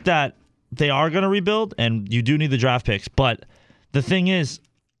I think that they are going to rebuild, and you do need the draft picks. But the thing is,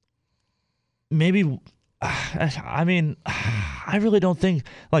 maybe, I mean, I really don't think.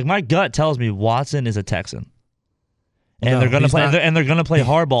 Like my gut tells me Watson is a Texan, and they're going to play. And they're going to play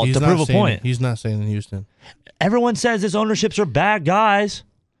hardball to prove a point. He's not staying in Houston. Everyone says his ownerships are bad guys.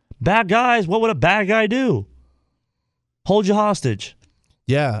 Bad guys. What would a bad guy do? Hold you hostage.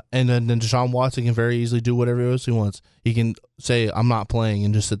 Yeah, and then Deshaun Watson can very easily do whatever else he wants. He can say, I'm not playing,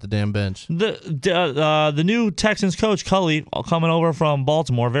 and just sit the damn bench. The new Texans coach, Culley, coming over from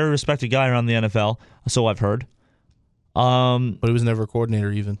Baltimore, very respected guy around the NFL, so I've heard. But he was never a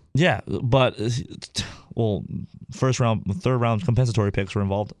coordinator even. Yeah, but, well, third round compensatory picks were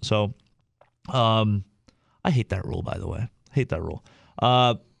involved. So, I hate that rule, by the way. Hate that rule.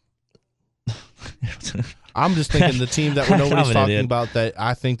 I'm just thinking the team that nobody's talking idiot. about that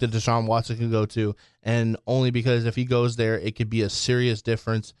I think that Deshaun Watson can go to, and only because if he goes there, it could be a serious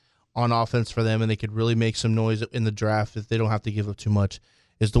difference on offense for them, and they could really make some noise in the draft if they don't have to give up too much,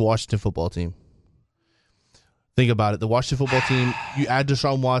 is the Washington football team. Think about it. The Washington football team, you add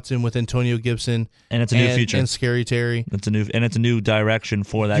Deshaun Watson with Antonio Gibson. And it's a new future. And Scary Terry. It's a new direction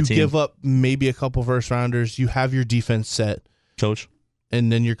for that team. You give up maybe a couple first rounders. You have your defense set. Coach.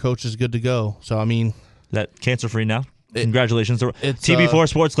 And then your coach is good to go. So, I mean. That cancer-free now. Congratulations. It's, TB4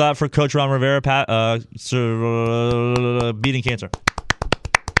 Sports Clap for Coach Ron Rivera beating cancer.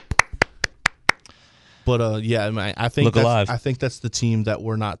 But, yeah, I think Look alive. I think that's the team that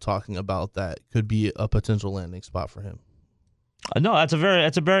we're not talking about that could be a potential landing spot for him. No,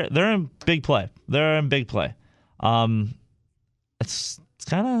 they're in big play. They're in big play. It's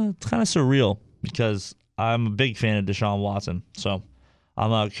kind of surreal because I'm a big fan of Deshaun Watson. So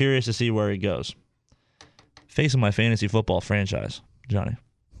I'm curious to see where he goes. Facing my fantasy football franchise, Johnny.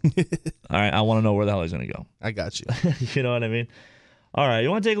 All right, I want to know where the hell he's going to go. I got you. You know what I mean? All right, you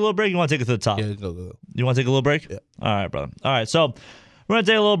want to take a little break? You want to take it to the top? Yeah, go. You want to take a little break? Yeah. All right, brother. All right, so we're going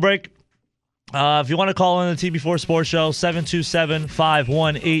to take a little break. If you want to call in the TB4 Sports Show,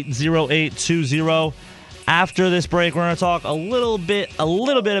 727-518-0820. After this break, we're going to talk a little bit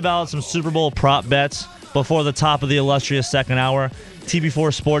about some Super Bowl prop bets before the top of the illustrious second hour.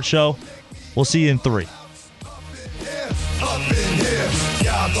 TB4 Sports Show. We'll see you in 3.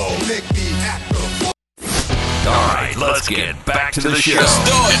 All right, let's get back to the show.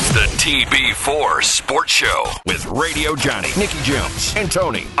 It's the TB4 Sports Show with Radio Johnny, Nicky Jones, and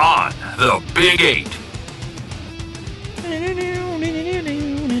Tony on the Big 8.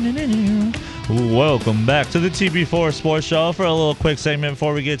 Welcome back to the TB4 Sports Show for a little quick segment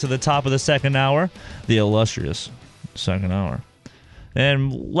before we get to the top of the second hour, the illustrious second hour.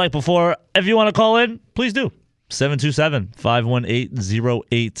 And like before, if you want to call in, please do.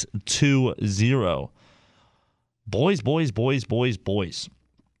 727-518-0820. Boys.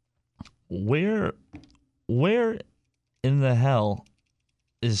 Where in the hell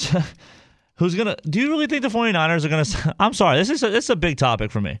is who's gonna? Do you really think the 49ers are gonna? I'm sorry, this is a big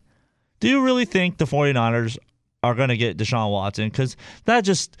topic for me. Do you really think the 49ers are gonna get Deshaun Watson? Because that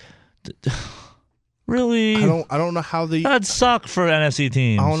just really I don't know how that'd suck for NFC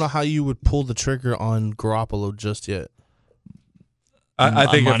teams. I don't know how you would pull the trigger on Garoppolo just yet. I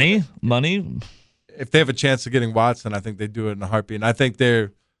think money. If they have a chance of getting Watson, I think they do it in a heartbeat. And I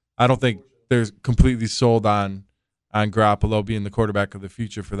don't think they're completely sold on Garoppolo being the quarterback of the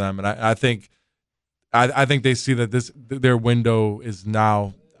future for them. And I think they see that their window is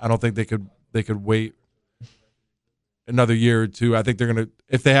now. I don't think they could wait another year or two. I think they're gonna,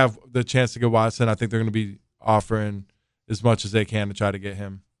 if they have the chance to get Watson, I think they're gonna be offering as much as they can to try to get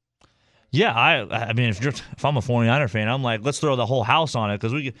him. Yeah, I mean, if I'm a 49er fan, I'm like, let's throw the whole house on it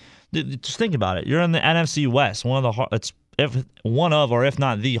because just think about it. You're in the NFC West, one of the if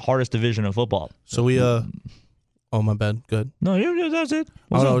not the hardest division of football. So we oh my bad. Good. No, that's it.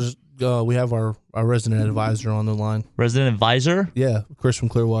 We have our resident advisor on the line. Resident advisor? Yeah, Chris from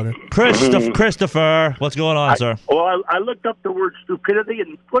Clearwater. Christopher, what's going on, sir? Well, I looked up the word stupidity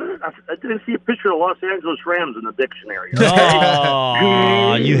and I didn't see a picture of Los Angeles Rams in the dictionary.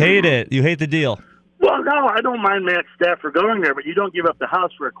 Oh, you hate it. You hate the deal. Well, no, I don't mind Matt Stafford going there, but you don't give up the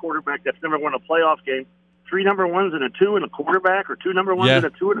house for a quarterback that's never won a playoff game. 3 number ones and a 2 and a quarterback, or 2 number ones and a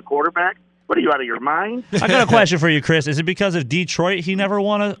 2 and a quarterback. What are you, out of your mind? I got a question for you, Chris. Is it because of Detroit he never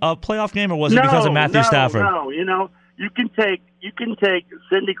won a playoff game, or was it because of Matthew Stafford? No, you can take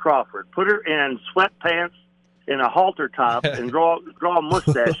Cindy Crawford, put her in sweatpants and a halter top, and draw a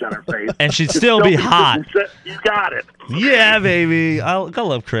mustache on her face, and she'd still be hot. You got it. Yeah, baby. I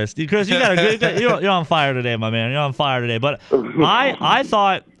love Chris. Chris, you're on fire today, my man. You're on fire today. But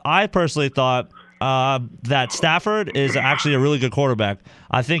I personally thought that Stafford is actually a really good quarterback.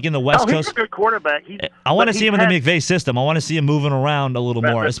 I think in the West Coast, he's a good quarterback. I want to see him in the McVay system. I want to see him moving around a little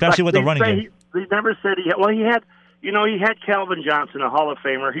more, especially with the running game. He never said he had. Well, he had Calvin Johnson, a Hall of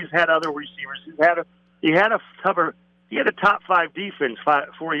Famer. He's had other receivers. He had a top 5 defense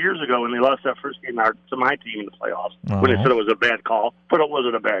 4 years ago when they lost that first game to my team in the playoffs. When they said it was a bad call, but it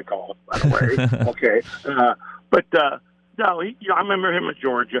wasn't a bad call, by the way. Okay, no, I remember him at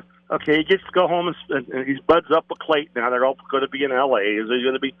Georgia. Okay, he gets to go home and he buds up with Clayton. Now they're all going to be in L.A. It's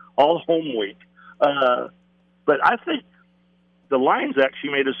going to be all home week. But I think the Lions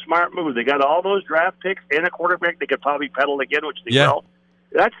actually made a smart move. They got all those draft picks and a quarterback they could probably peddle again, which they will.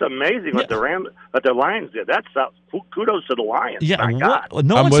 That's amazing what the Lions did. That's kudos to the Lions. Yeah, my God.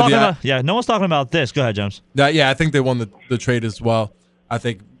 No one's talking about this. Go ahead, James. I think they won the trade as well. I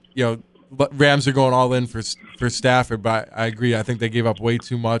think Rams are going all in for Stafford, but I agree. I think they gave up way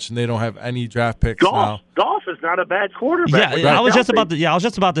too much, and they don't have any draft picks now. Goff is not a bad quarterback. Yeah, I was just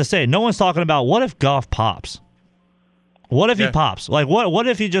about to say. No one's talking about what if Goff pops. What if he pops? Like what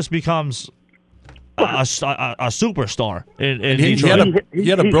if he just becomes a superstar in Detroit? He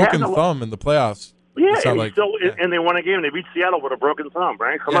had a broken thumb in the playoffs. Yeah, and they won a game. They beat Seattle with a broken thumb,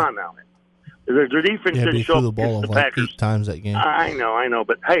 right? Come on now. Their defense didn't show the ball like 8 times that game. I know,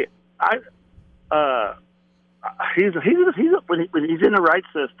 but hey, he's when he's in the right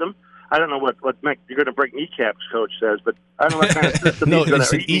system. I don't know what you're going to break kneecaps, coach says, but I don't know what kind of system he's going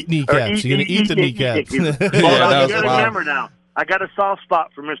to eat kneecaps. You're going to eat the kneecaps. You got to remember now. I got a soft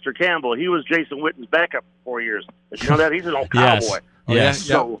spot for Mr. Campbell. He was Jason Witten's backup for 4 years. But you know that he's an old cowboy. Yes.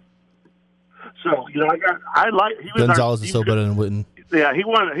 So he was Gonzalez is still better than Witten. Yeah, he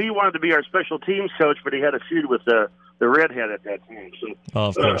wanted to be our special teams coach, but he had a feud with the redhead at that time. So,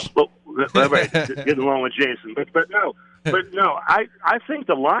 of course. Getting along with Jason, but no, I think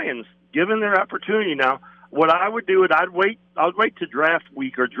the Lions, given their opportunity now, what I would do is I'd wait to draft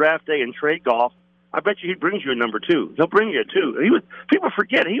week or draft day and trade Goff. I bet you he brings you a number 2. He'll bring you a 2. People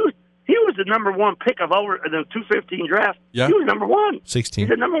forget he was the number 1 pick of over in the 2015 draft. Yeah. He was number 1. 16. He's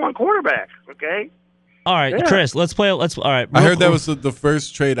the number 1 quarterback. Okay. All right, Chris. All right. I heard that was the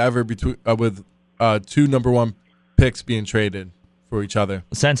first trade ever between with 2 number 1 picks being traded for each other.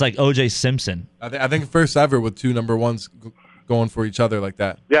 Sounds like O.J. Simpson. I think first ever with 2 number 1s going for each other like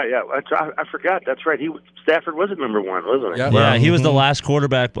that. Yeah. I forgot. That's right. Stafford was at number 1, wasn't he? Yeah, he was the last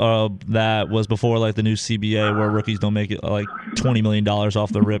quarterback that was before like the new CBA where rookies don't make it like $20 million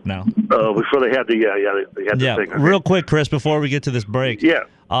off the rip now. Before they had the thing. Okay. Real quick, Chris, before we get to this break. Yeah.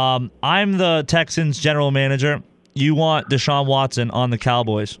 I'm the Texans general manager. You want Deshaun Watson on the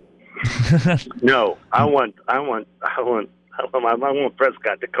Cowboys? No, I want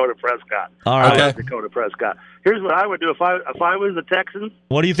Prescott, Dakota Prescott. All right, okay. Dakota Prescott. Here's what I would do if I was the Texans.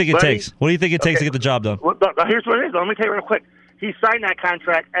 What do you think it takes? What do you think it takes to get the job done? Well, here's what it is. Let me tell you real quick. He signed that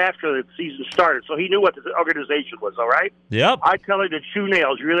contract after the season started, so he knew what the organization was. All right. Yep. I tell you to chew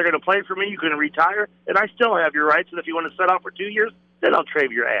nails. You're either going to play for me, you're going to retire, and I still have your rights. And if you want to set out for 2 years, then I'll trade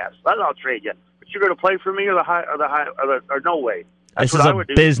your ass. I'll trade you. But you're going to play for me or no way. This is a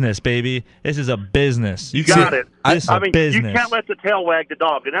business, baby. This is a business. You got it. This is a business. You can't let the tail wag the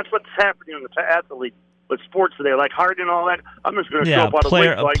dog, and that's what's happening in the athlete with sports today, like Harden and all that. I'm just going to show up on the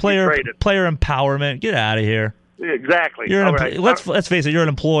week player empowerment. Get out of here. Exactly. Let's face it. You're an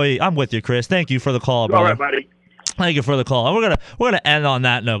employee. I'm with you, Chris. Thank you for the call, brother. All right, buddy. Thank you for the call. And we're gonna end on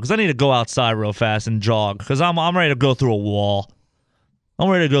that note because I need to go outside real fast and jog because I'm ready to go through a wall.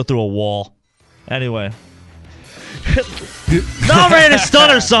 Anyway. Now I'm ready to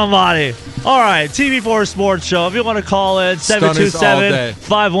stunner somebody. All right, TV4 Sports Show. If you want to call in,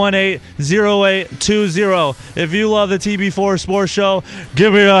 727-518-0820. If you love the TV4 Sports Show,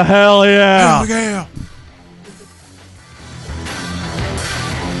 give me a hell yeah. Hell yeah.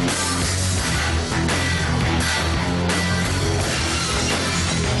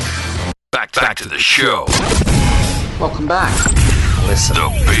 back to the show. Welcome back. Listen. The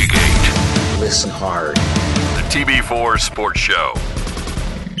Big Eight. Listen hard. The TB4 Sports Show.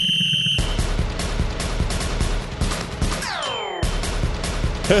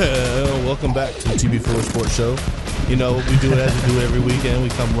 Welcome back to the TB4 Sports Show. You know, we do it as we do every weekend. We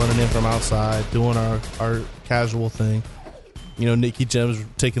come running in from outside, doing our casual thing. You know, Nicky Gems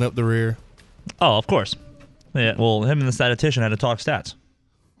taking up the rear. Oh, of course. Yeah, well, him and the statistician had to talk stats.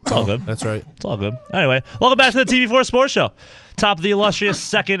 It's all good. That's right. It's all good. Anyway, welcome back to the TV4 Sports Show. Top of the illustrious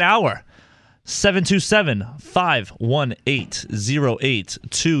second hour.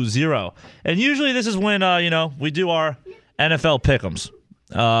 727-518-0820. And usually this is when, we do our NFL pick'ems.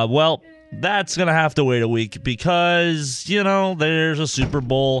 Well, that's going to have to wait a week because, there's a Super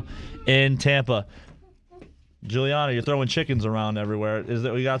Bowl in Tampa. Juliana, you're throwing chickens around everywhere.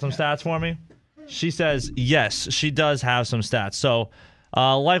 You got some stats for me? She says, yes, she does have some stats. So,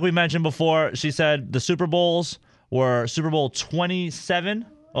 like we mentioned before, she said the Super Bowls were Super Bowl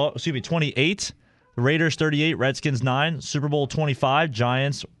 28, Raiders 38, Redskins 9, Super Bowl 25,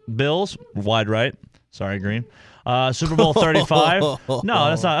 Giants, Bills, wide right. Sorry, Green. Super Bowl 35.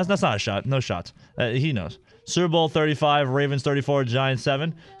 No, that's not a shot. No shots. He knows. Super Bowl 35, Ravens 34, Giants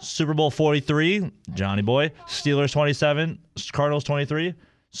 7. Super Bowl 43, Johnny Boy, Steelers 27, Cardinals 23.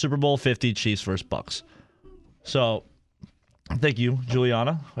 Super Bowl 50, Chiefs versus Bucks. So, thank you,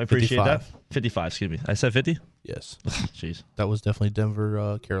 Juliana. I appreciate 55. that. 55, excuse me. I said 50? Yes. Jeez. That was definitely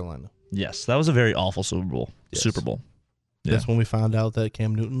Denver, Carolina. Yes, that was a very awful Super Bowl. Yes. Super Bowl. Yeah. That's when we found out that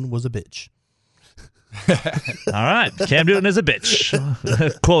Cam Newton was a bitch. All right. Cam Newton is a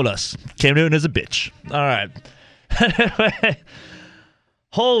bitch. Quote us. Cam Newton is a bitch. All right.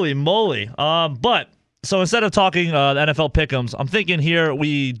 Holy moly. So instead of talking the NFL pick'ems, I'm thinking here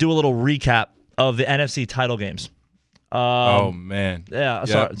we do a little recap of the NFC title games. Oh, man. Yeah.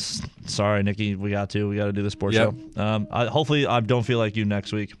 Yep. Sorry, Nikki. We got to do the sports Yep. show. Hopefully I don't feel like you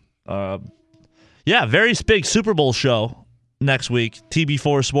next week. Yeah, very big Super Bowl show next week.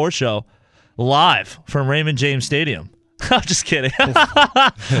 TB4 Sports Show. Live from Raymond James Stadium. I'm just kidding. We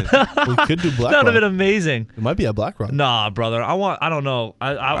could do Black That would have Rock. been amazing. It might be a Black Rock. Nah, brother. I don't know.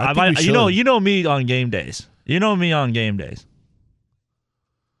 I think might. we You know me on game days.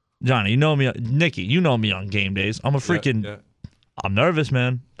 Johnny, you know me. Nikki, you know me on game days. I'm a freaking. Yeah. I'm nervous,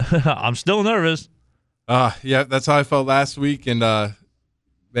 man. I'm still nervous. Yeah, that's how I felt last week, and man,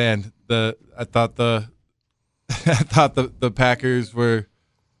 I thought the Packers were.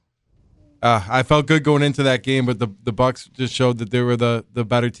 I felt good going into that game, but the Bucks just showed that they were the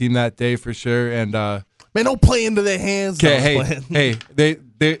better team that day for sure. And Man, don't play into their hands. hey,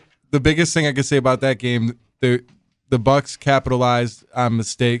 the biggest thing I could say about that game, the Bucks capitalized on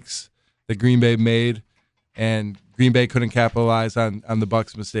mistakes that Green Bay made, and Green Bay couldn't capitalize on the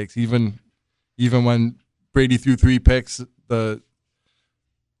Bucks' mistakes. Even when Brady threw 3 picks, the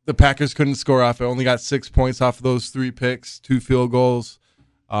Packers couldn't score off it. Only got 6 points off of those 3 picks, 2 field goals.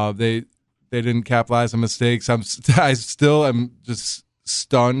 They didn't capitalize on mistakes. I still am just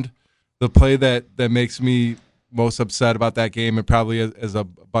stunned. The play that makes me most upset about that game, and probably as a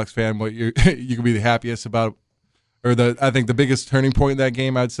Bucs fan, what you can be the happiest about, or I think the biggest turning point in that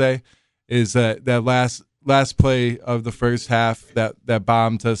game, I'd say, is that last play of the first half, that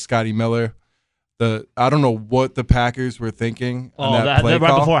bomb to Scotty Miller. I don't know what the Packers were thinking. On that play right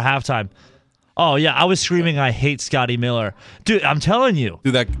call. before halftime. Oh, yeah, I was screaming, I hate Scotty Miller. Dude, I'm telling you.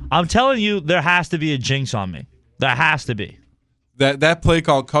 I'm telling you, there has to be a jinx on me. There has to be. That play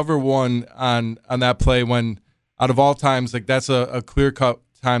call, cover one on that play, when out of all times, like, that's a clear-cut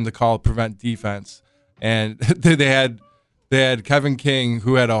time to call prevent defense. And they had Kevin King,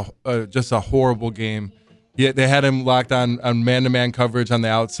 who had just a horrible game. They had him locked on man-to-man coverage on the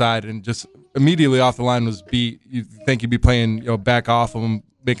outside, and just immediately off the line was beat. You'd think he'd be playing back off of him,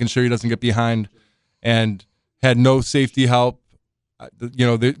 making sure he doesn't get behind, and had no safety help.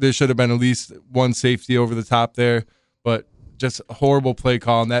 There should have been at least one safety over the top there, but just a horrible play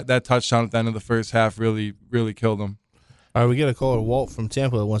call, and that touchdown at the end of the first half really, really killed him. All right, we get a caller, Walt from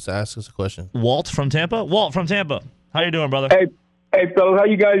Tampa, that wants to ask us a question. Walt from Tampa? Walt from Tampa. How you doing, brother? Hey, fellas, how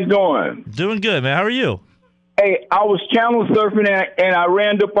you guys doing? Doing good, man. How are you? Hey, I was channel surfing and I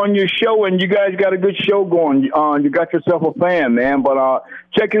ran up on your show, and you guys got a good show going. You got yourself a fan, man. But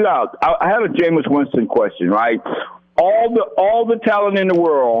check it out. I had a Jameis Winston question, right? All the talent in the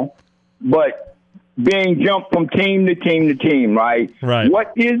world, but being jumped from team to team to team, right? Right.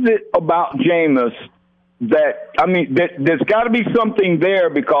 What is it about Jameis there's got to be something there,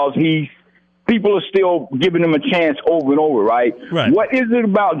 because people are still giving him a chance over and over, right? Right. What is it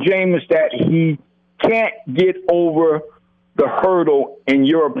about Jameis that he can't get over the hurdle in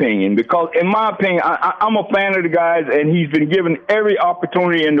your opinion? Because in my opinion, I'm a fan of the guys, and he's been given every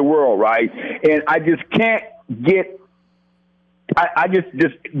opportunity in the world, right? And I just can't get. I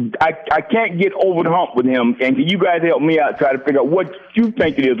can't get over the hump with him. And can you guys help me out, try to figure out what you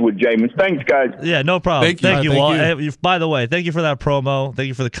think it is with Jameis? Thanks, guys. Yeah, no problem. Thank you, Thank Walt. you. By the way, thank you for that promo. Thank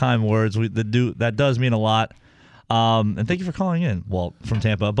you for the kind words. That does mean a lot. And thank you for calling in, Walt from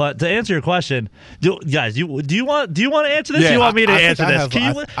Tampa. But to answer your question, do you want to answer this? Yeah, do you want me to answer this?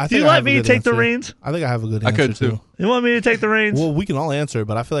 Do you let me take the reins? I think I have a good I answer could too. You want me to take the reins? Well, we can all answer,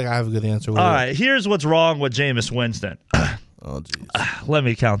 but I feel like I have a good answer. All right, here's what's wrong with Jameis Winston. Oh, jeez. Let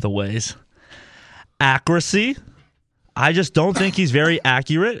me count the ways. Accuracy. I just don't think he's very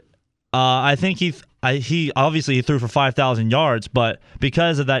accurate. I think he obviously he threw for 5,000 yards, but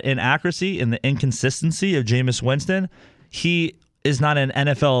because of that inaccuracy and the inconsistency of Jameis Winston, he is not an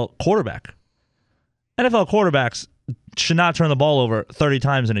NFL quarterback. NFL quarterbacks should not turn the ball over 30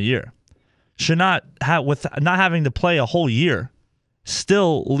 times in a year. Should not have, with not having to play a whole year,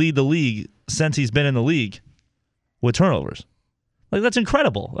 still lead the league since he's been in the league with turnovers. Like, that's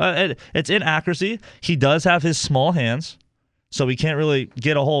incredible. It's inaccuracy. He does have his small hands, so he can't really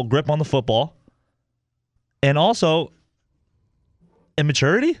get a whole grip on the football. And also,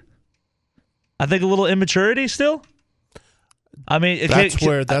 immaturity? I think a little immaturity still. I mean,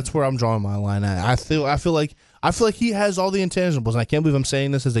 that's where I'm drawing my line at. I feel like he has all the intangibles, and I can't believe I'm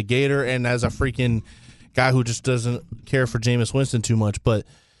saying this as a Gator and as a freaking guy who just doesn't care for Jameis Winston too much, but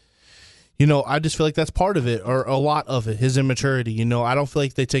I just feel like that's part of it, or a lot of it, his immaturity. I don't feel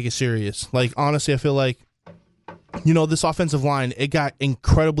like they take it serious. Like, honestly, I feel like, this offensive line, it got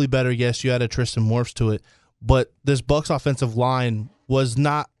incredibly better. Yes, you added Tristan Wirfs to it, but this Bucs offensive line was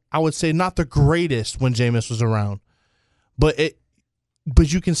not, I would say, not the greatest when Jameis was around. But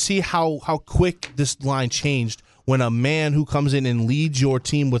you can see how quick this line changed when a man who comes in and leads your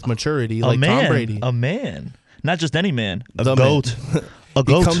team with maturity, like Tom Brady. A man. Not just any man. A goat. A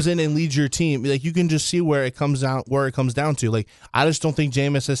goat. He comes in and leads your team. Like, you can just see where it comes down to. Like, I just don't think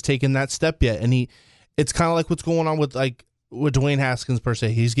Jameis has taken that step yet. And it's kind of like what's going on with Dwayne Haskins per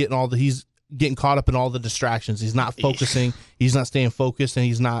se. He's getting caught up in all the distractions. He's not focusing. He's not staying focused, and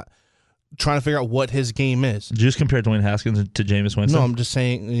he's not trying to figure out what his game is. Did you just compare Dwayne Haskins to Jameis Winston? No, I'm just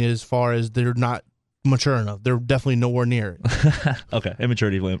saying as far as they're not mature enough. They're definitely nowhere near it. Okay,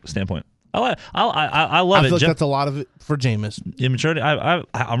 immaturity standpoint. I love it. I feel like that's a lot of it for Jameis. Immaturity.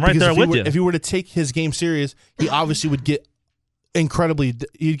 I'm right there with you. If you were to take his game serious, he obviously would get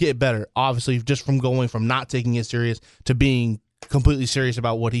he'd get better. Obviously, just from going from not taking it serious to being completely serious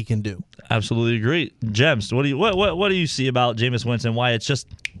about what he can do. Absolutely agree. Gems, what do you see about Jameis Winston? Why it's just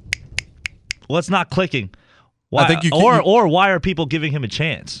what's not clicking? Why, or why are people giving him a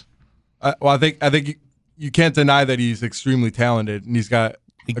chance? I think you can't deny that he's extremely talented, and he's got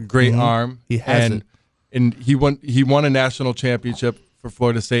a great arm. He has it. And he won a national championship for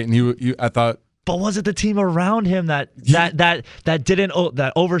Florida State, and I thought. But was it the team around him that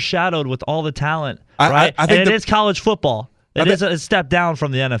overshadowed with all the talent? Right, I think it is college football. It is a step down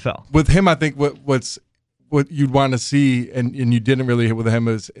from the NFL. With him, I think what you'd want to see, and you didn't really hit with him,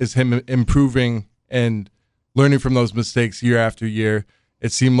 is him improving and learning from those mistakes year after year.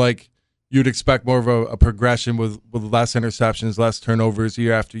 It seemed like you'd expect more of a progression with less interceptions, less turnovers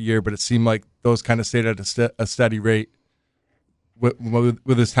year after year, but it seemed like those kind of stayed at a steady rate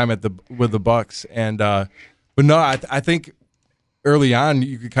with his time with the Bucs. And but no, I think early on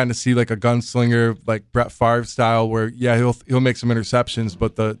you could kind of see like a gunslinger, like Brett Favre style, where he'll make some interceptions,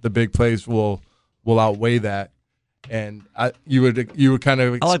 but the big plays will outweigh that. And you would kind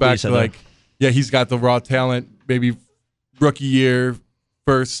of expect he's got the raw talent. Maybe rookie year,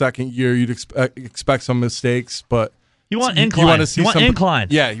 first, second year, you'd expect some mistakes, but you want incline. You want to see incline.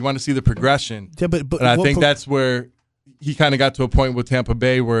 Yeah, you want to see the progression. Yeah, but and I think that's where he kind of got to a point with Tampa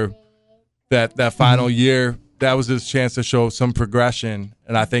Bay where that final year, that was his chance to show some progression,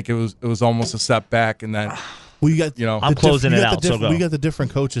 and I think it was almost a step back. And then, well, you got I'm closing it out. We got the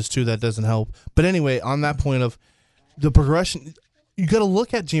different coaches too. That doesn't help. But anyway, on that point of the progression. You got to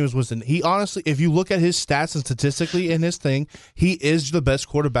look at Jameis Winston. He honestly, if you look at his stats and statistically in his thing, he is the best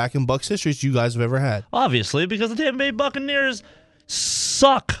quarterback in Bucs history you guys have ever had. Obviously, because the Tampa Bay Buccaneers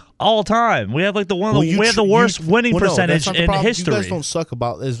suck all time. We have like the worst winning percentage in history. You guys don't suck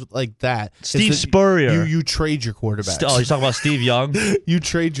about is like that. Steve Spurrier. You trade your quarterback. Oh, you're talking about Steve Young? You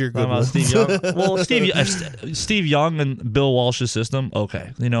trade your good about Steve Young. Well, Steve Young and Bill Walsh's system.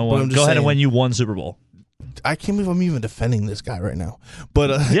 Okay, you know what? Go ahead and win you one Super Bowl. I can't believe I'm even defending this guy right now.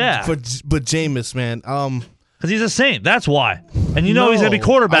 But yeah. But Jameis, man, because he's a Saint. That's why. And you know he's going to be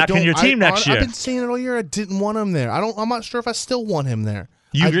quarterback in your team next year. I've been saying it all year. I didn't want him there. I'm not sure if I still want him there.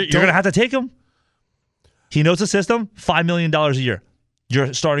 You're going to have to take him. He knows the system. $5 million a year.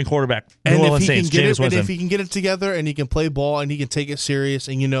 Your starting quarterback. New Orleans Saints, Jameis Winston. And if he can get it together and he can play ball and he can take it serious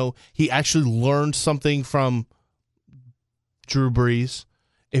and, he actually learned something from Drew Brees,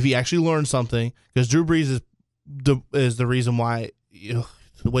 if he actually learned something, because Drew Brees is the reason why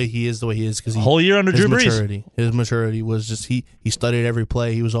the way he is because whole year under Drew Brees. His maturity was just he studied every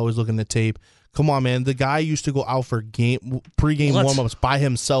play. He was always looking at tape. Come on, man. The guy used to go out for pregame warm-ups by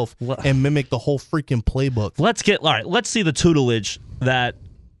himself and mimic the whole freaking playbook. Let's see the tutelage that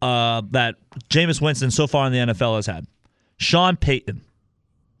Jameis Winston so far in the NFL has had. Sean Payton,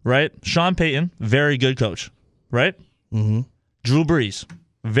 right? Sean Payton, very good coach, right? Mm-hmm. Drew Brees,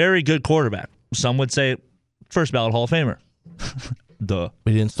 very good quarterback. Some would say first ballot Hall of Famer. Duh.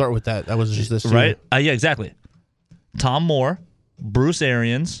 We didn't start with that. That was just this right? Yeah, exactly. Tom Moore, Bruce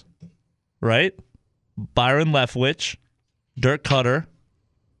Arians, right? Byron Leftwich, Dirk Cutter,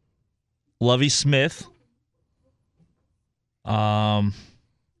 Lovie Smith, Greg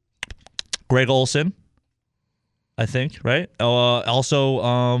Olson, I think, right?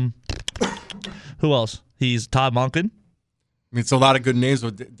 Also, who else? He's Todd Monken. I mean, it's a lot of good names,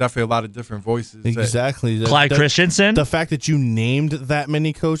 but definitely a lot of different voices. Exactly. Clyde Christensen. The fact that you named that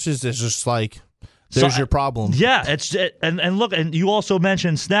many coaches is just like, there's your problem. Yeah, and look, and you also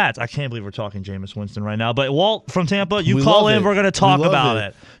mentioned stats. I can't believe we're talking Jameis Winston right now. But Walt from Tampa, you call in, we're going to talk about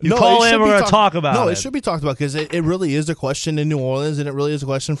it. You call in, we're going to talk about it. No, it should be talked about because it really is a question in New Orleans, and it really is a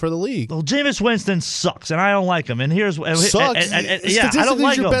question for the league. Well, Jameis Winston sucks, and I don't like him. And here's sucks. Yeah, I don't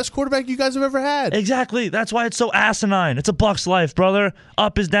like he's your him. best quarterback you guys have ever had. Exactly. That's why it's so asinine. It's a Bucs life, brother.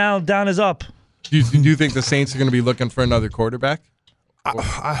 Up is down, down is up. Do you think the Saints are going to be looking for another quarterback?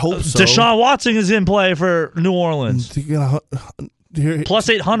 I hope so. Deshaun Watson is in play for New Orleans. Plus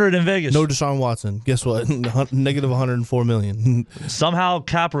 800 in Vegas. No Deshaun Watson. Guess what? Negative 104 million. Somehow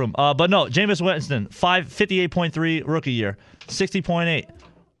cap room. But no, Jameis Winston, 58.3 rookie year, 60.8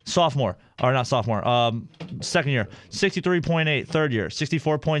 sophomore. Or not sophomore, second year. 63.8 third year,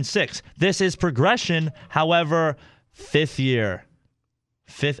 64.6. This is progression. However, fifth year.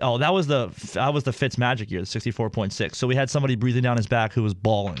 That was the Fitz Magic year, the 64.6. So we had somebody breathing down his back who was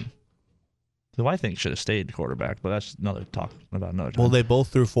balling. Who I think should have stayed quarterback, but that's another talk about another time. Well, they both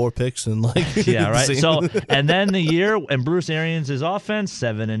threw 4 picks and yeah, right. So and then the year and Bruce Arians' offense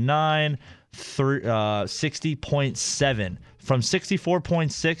 7-9, 60.7 from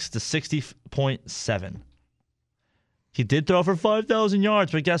 64.6 to 60.7. He did throw for 5,000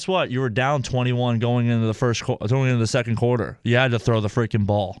 yards, but guess what? You were down 21 going into the second quarter. You had to throw the freaking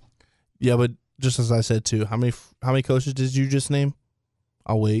ball. Yeah, but just as I said too, how many coaches did you just name?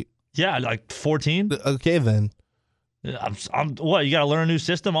 I'll wait. Yeah, like 14. Okay, then. What? You got to learn a new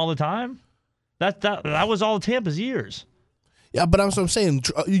system all the time? That was all Tampa's years. Yeah, but I'm saying,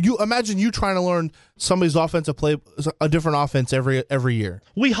 you imagine you trying to learn somebody's offensive play, a different offense every year.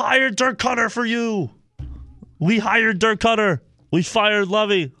 We hired Dirk Cutter for you. We hired Dirk Cutter. We fired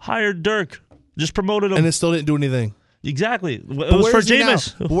Lovey. Hired Dirk. Just promoted him. And it still didn't do anything. Exactly. It was for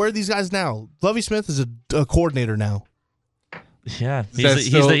Jameis. Where are these guys now? Lovie Smith is a coordinator now. Yeah.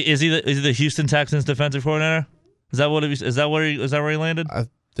 Is he the Houston Texans defensive coordinator? Is that where he landed? I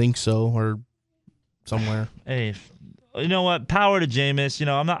think so, or somewhere. Hey, you know what? Power to Jameis.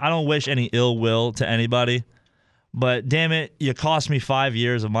 I don't wish any ill will to anybody, but damn it, you cost me 5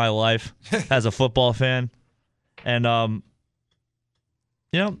 years of my life as a football fan. And, that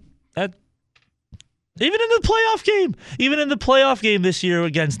even in the playoff game this year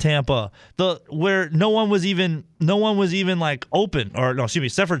against Tampa, where no one was even like open, or no, excuse me,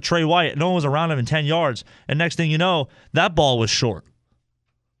 except for Trey White, no one was around him in 10 yards. And next thing you know, that ball was short.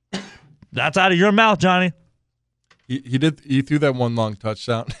 That's out of your mouth, Johnny. He threw that one long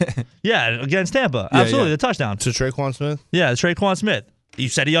touchdown. Yeah, against Tampa. Absolutely, the touchdown. To Traquan Smith? Yeah, Traquan Smith. You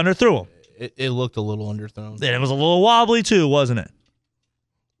said he underthrew him. It looked a little underthrown. And it was a little wobbly too, wasn't it?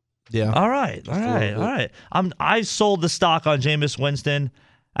 Yeah. All right. I sold the stock on Jameis Winston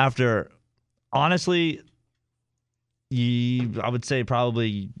after, honestly, I would say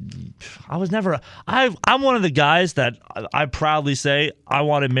probably, I'm one of the guys that I proudly say I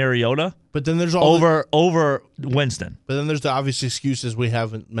wanted Mariota. But then there's over Winston. But then there's the obvious excuses we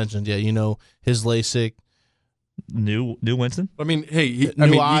haven't mentioned yet. His LASIK. New Winston. I mean, hey,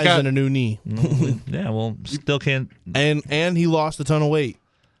 new eyes and a new knee. Yeah, well, still can't. And he lost a ton of weight.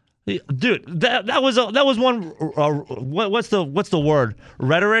 Dude, that was one. What's the word?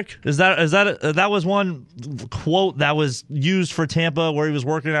 Rhetoric? That was one quote that was used for Tampa, where he was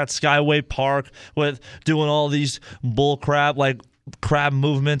working at Skyway Park with doing all these bull crap, like crab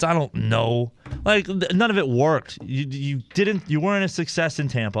movements. I don't know. Like, none of it worked. You weren't a success in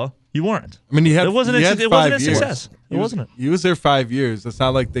Tampa. You weren't. I mean, it wasn't a success. It wasn't. He was there 5 years. It's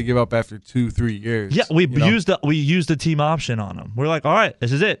not like they give up after 2-3 years. Yeah, we used the team option on him. We're like, all right,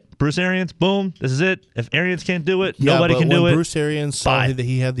 this is it. Bruce Arians, boom, this is it. If Arians can't do it, nobody can do it. Bruce Arians saw that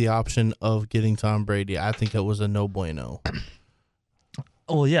he had the option of getting Tom Brady, I think it was a no bueno.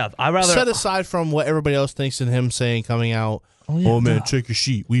 Well, yeah, I rather set aside from what everybody else thinks and him saying coming out. Oh man, check your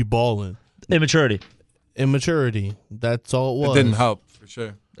sheet. We balling. Immaturity. That's all it was. It didn't help for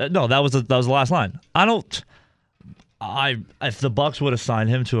sure. No, that was the last line. If the Bucs would have signed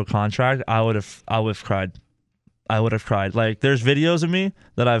him to a contract, I would have cried. Like, there's videos of me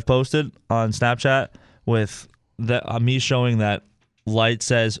that I've posted on Snapchat with me showing that light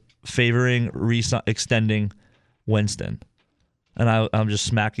says favoring extending Winston, and I'm just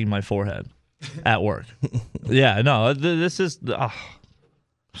smacking my forehead at work. Yeah, no, this is.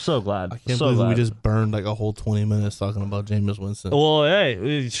 So glad. I can't believe we just burned like a whole 20 minutes talking about Jameis Winston. Well,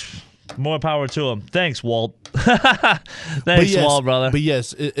 hey, more power to him. Thanks, Walt. Thanks, Walt, brother. But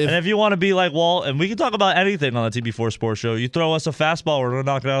yes, and if you want to be like Walt, and we can talk about anything on the TB4 Sports Show, you throw us a fastball, we're going to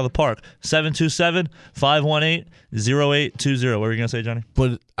knock it out of the park. 727-518-0820. What were you going to say, Johnny?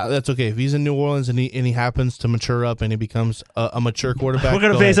 But that's okay. If he's in New Orleans and he happens to mature up and he becomes a mature quarterback, we're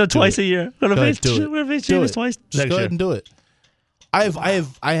going to face him twice a year. We're going to face Jameis twice. Just go ahead and do it. I'm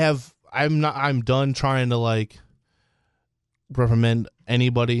done trying to like reprimand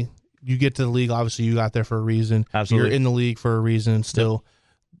anybody. You get to the league, obviously you got there for a reason. Absolutely. You're in the league for a reason still.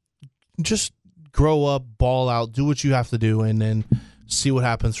 Yep. Just grow up, ball out, do what you have to do, and then see what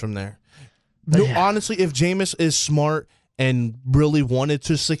happens from there. No, honestly, if Jameis is smart and really wanted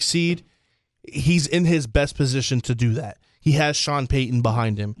to succeed, he's in his best position to do that. He has Sean Payton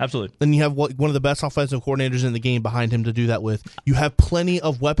behind him. Absolutely. Then you have one of the best offensive coordinators in the game behind him to do that with. You have plenty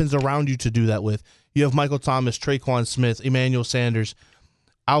of weapons around you to do that with. You have Michael Thomas, Traquan Smith, Emmanuel Sanders,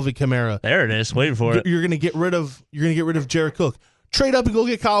 Alvin Kamara. There it is. Waiting for it. You're gonna get rid of Jared Cook. Trade up and go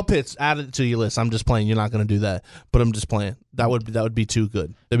get Kyle Pitts. Add it to your list. I'm just playing. You're not gonna do that, but I'm just playing. That would be too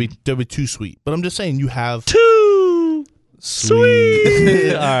good. That'd be too sweet. But I'm just saying you have too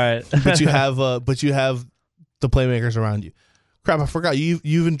sweet. All right. but you have the playmakers around you. Crap, I forgot. You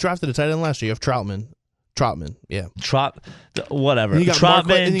even drafted a tight end last year. You have Troutman, yeah. Whatever. And you got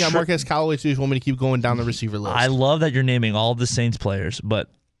Troutman. And you got Marquez Callaway too. If you want me to keep going down the receiver list. I love that you're naming all the Saints players,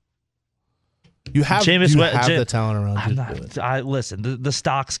 but you have the talent around you. Listen, the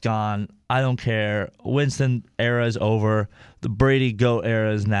stock's gone. I don't care. Winston era is over. The Brady GOAT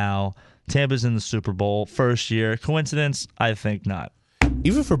era is now. Tampa's in the Super Bowl, first year. Coincidence? I think not.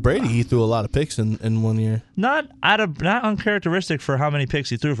 Even for Brady, he threw a lot of picks in 1 year. Not uncharacteristic for how many picks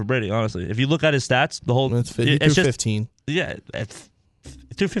he threw for Brady, honestly. If you look at his stats, he threw 15. Yeah,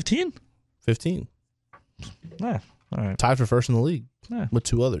 threw 15? 15. Yeah, all right. Tied for first in the league with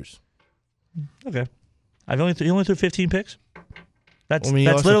two others. Okay. He only threw 15 picks? That's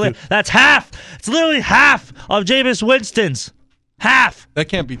half. It's literally half of Jameis Winston's. Half. That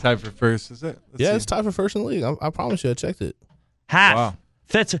can't be tied for first, is it? It's tied for first in the league. I promise you, I checked it. Half. Wow.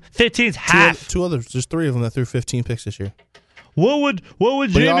 15's half. Two others. There's three of them that threw 15 picks this year. What would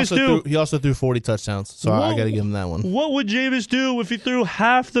Jameis do? He also threw 40 touchdowns, so I got to give him that one. What would Jameis do if he threw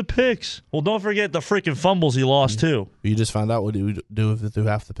half the picks? Well, don't forget the freaking fumbles he lost, too. You just found out what he would do if he threw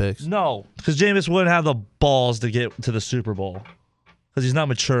half the picks. No, because Jameis wouldn't have the balls to get to the Super Bowl because he's not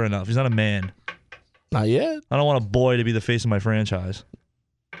mature enough. He's not a man. Not yet. I don't want a boy to be the face of my franchise.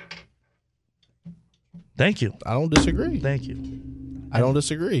 Thank you. I don't disagree. Thank you. I don't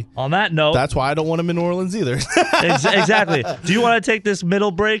disagree. On that note, that's why I don't want him in New Orleans either. Exactly. Do you want to take this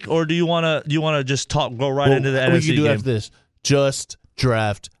middle break, or do you want to just go right into the NFC game? We can do after this. Just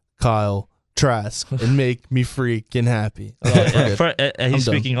draft Kyle Trask and make me freaking happy. He's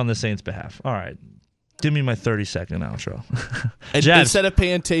speaking on the Saints' behalf. All right. Give me my 30-second outro. And instead of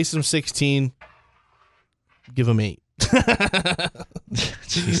paying Taysom 16, give him 8.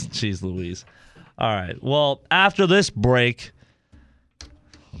 Jeez Louise. All right. Well, after this break,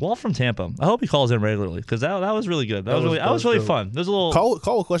 Walt from Tampa. I hope he calls in regularly because that was really good. That was really fun. There's a little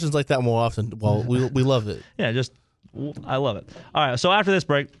call questions like that more often. Well, we love it. Yeah, I love it. All right. So after this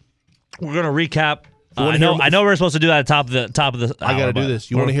break, we're gonna recap. I know we're supposed to do that at the top of the hour, I got to do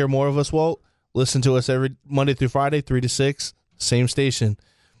this. You want to hear more of us, Walt? Listen to us every Monday through Friday, 3 to 6, same station.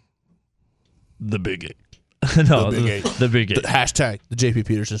 The Big No, The Big Eight. The Big Eight. Hashtag the JP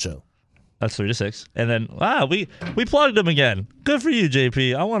Peterson Show. That's 3 to 6. And then, we plugged him again. Good for you,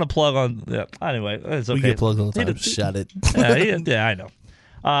 JP. I want to plug on. Yeah, anyway, it's okay. We get plugged all the time. Shut it. Yeah, I know.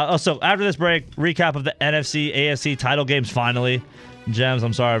 So after this break, recap of the NFC, AFC title games finally. Gems,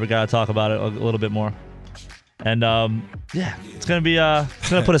 I'm sorry, we got to talk about it a little bit more. And, it's going to be, it's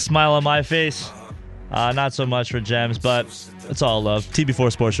going to put a smile on my face. Not so much for Gems, but it's all love.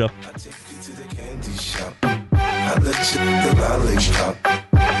 TB4 Sports Show.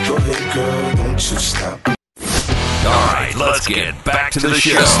 Go ahead, girl, don't you stop. All right, let's get back to the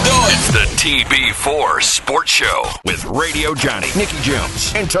show. It's the TB4 Sports Show with Radio Johnny, Nicky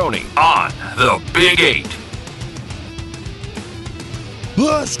Jones, and Tony on the Big 8.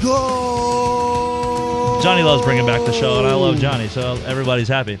 Let's go! Johnny loves bringing back the show, and I love Johnny, so everybody's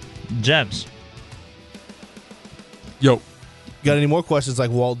happy. Gems. Yo. Got any more questions like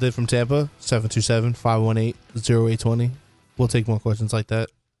Walt did from Tampa? 727-518-0820. We'll take more questions like that.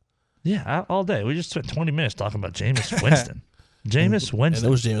 Yeah, all day. We just spent 20 minutes talking about Jameis Winston. Jameis Winston. And it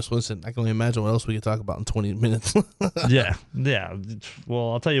was Jameis Winston. I can only imagine what else we could talk about in 20 minutes. Yeah.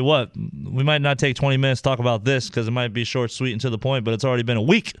 Well, I'll tell you what. We might not take 20 minutes to talk about this because it might be short, sweet, and to the point, but it's already been a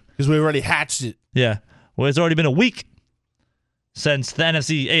week. Because we already hatched it. Yeah. Well, it's already been a week since the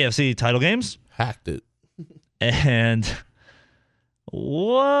NFC, AFC title games. Hacked it. And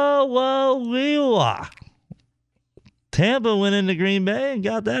whoa. Tampa went into Green Bay and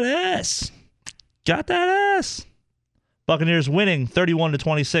got that ass. Buccaneers winning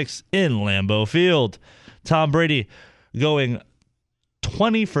 31-26 in Lambeau Field. Tom Brady going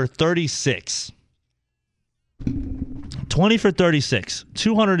 20 for 36. 20 for 36.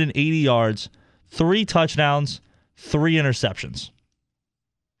 280 yards, 3 touchdowns, 3 interceptions.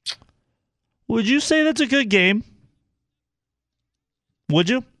 Would you say that's a good game? Would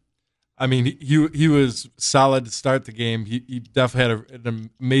you? I mean, he was solid to start the game. He definitely had an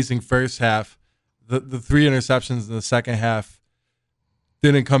amazing first half. The 3 interceptions in the second half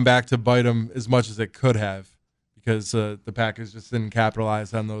didn't come back to bite him as much as it could have because the Packers just didn't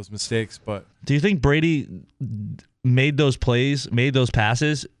capitalize on those mistakes. But do you think Brady made those plays, made those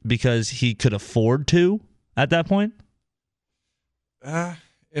passes because he could afford to at that point? Call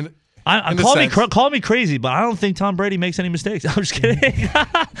me crazy, but I don't think Tom Brady makes any mistakes. I'm just kidding.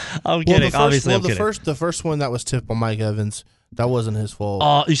 I'm kidding. Obviously, I'm kidding. The first one that was tipped on Mike Evans, that wasn't his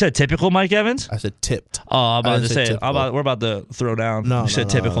fault. You said typical Mike Evans? I said tipped. Oh, I'm about to say we're about to throw down. No, you said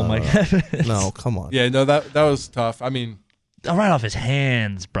typical Mike Evans. No, come on. Yeah, no, that was tough. I mean, right off his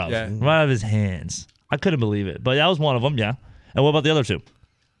hands, bro. Yeah. Right off his hands. I couldn't believe it, but that was one of them. Yeah. And what about the other two?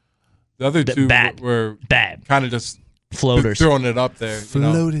 The other two were bad, kind of just floaters, throwing it up there.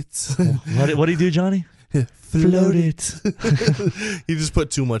 Float it. What do you do, Johnny? Float it. He just put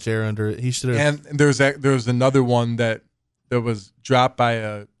too much air under it. He should have. And there was another one that was dropped by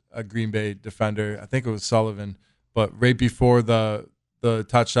a Green Bay defender. I think it was Sullivan, but right before the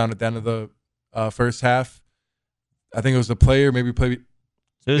touchdown at the end of the first half, I think it was the player. It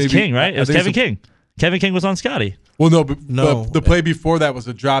was King, right? It was Kevin King. Kevin King was on Scotty. Well, no, the play before that was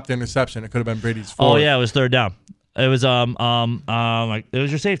a dropped interception. It could have been Brady's fourth. Oh yeah, it was third down. It was it was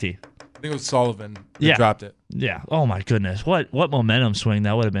your safety. I think it was Sullivan that dropped it. Yeah. Oh my goodness, what momentum swing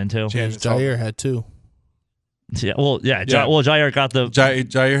that would have been too. Jair had 2. Yeah. Well, yeah. Jair got the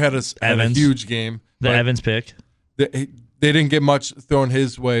Jair had a huge game. The Evans pick. They didn't get much thrown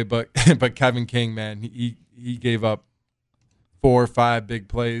his way, but Kevin King, man, he gave up 4 or 5 big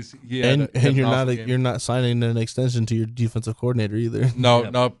plays. And you're not signing an extension to your defensive coordinator either.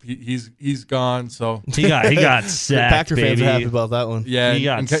 No, he's gone. So he got sacked. Packer fans are happy about that one. Yeah, he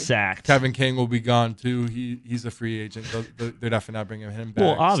got sacked. Kevin King will be gone too. He's a free agent. They're definitely not bringing him back.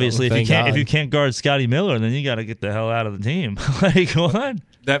 Well, obviously, if you can't guard Scotty Miller, then you got to get the hell out of the team. Like what?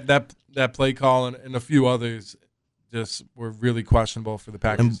 That play call and a few others just were really questionable for the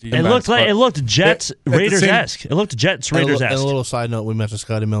Packers defense. It looked Jets Raiders-esque. It looked Jets Raiders-esque. And a little side note, we mentioned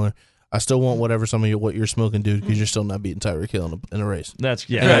Scotty Miller. I still want what you're smoking, dude, because you're still not beating Tyreek Hill in a race. That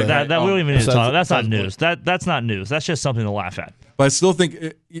we don't even need to talk. That's not news. That's not news. That's just something to laugh at. But I still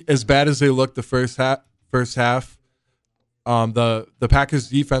think, as bad as they looked the first half, the Packers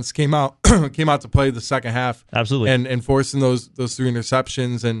defense came out to play the second half, absolutely, and forcing those 3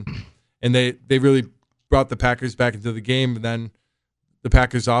 interceptions, and they really brought the Packers back into the game, and then the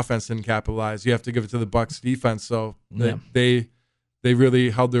Packers offense didn't capitalize. You have to give it to the Bucs defense. So they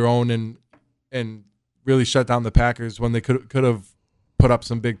really held their own and really shut down the Packers when they could have put up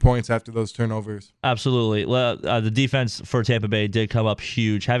some big points after those turnovers. Absolutely. Well, the defense for Tampa Bay did come up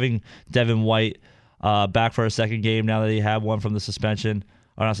huge. Having Devin White back for a second game now that he had one from the suspension,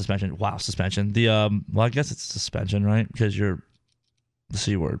 or not suspension. Wow, suspension. The well, I guess it's suspension, right? Because you're the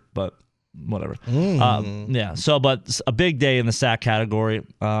C word, but whatever. Yeah. So, but a big day in the sack category.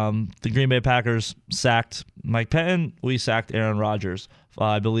 The Green Bay Packers sacked Mike Pettin. We sacked Aaron Rodgers.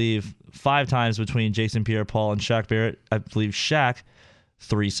 I believe 5 times between Jason Pierre-Paul and Shaq Barrett. I believe Shaq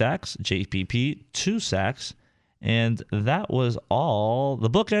 3 sacks, JPP 2 sacks, and that was all. The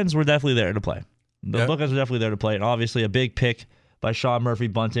bookends were definitely there to play. Bookends were definitely there to play, and obviously a big pick by Sean Murphy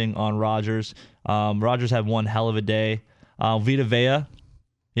Bunting on Rodgers. Rodgers had one hell of a day. Vita Vea,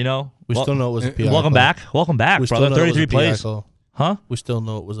 we still know it was a PI welcome call. Welcome back, We brother. still know it was 33 a PI plays. call. Huh? We still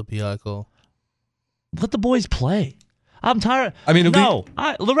know it was a PI call. Let the boys play. I'm tired. I mean,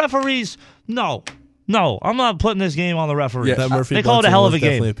 the referees, no, I'm not putting this game on the referees. Yeah, That Murphy they call it a Bunting hell was of a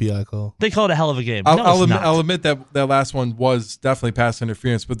game. Definitely a PI call. They call it a hell of a game. I'll admit that last one was definitely pass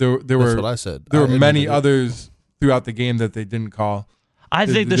interference, but there That's were what I said. there I were many admitted it. others throughout the game that they didn't call. I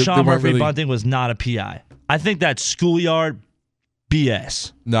think the They Sean weren't Murphy really- Bunting was not a PI. I think that's schoolyard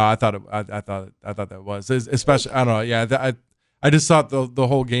BS. No, I thought that was, especially, I don't know. Yeah, I just thought the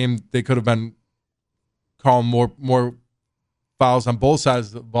whole game they could have been calling more fouls on both sides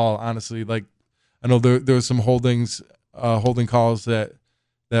of the ball. Honestly, like I know there was some holding calls that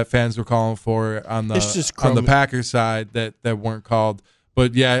fans were calling for on the Packers side that weren't called.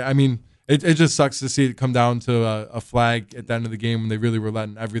 But yeah, I mean, it just sucks to see it come down to a flag at the end of the game when they really were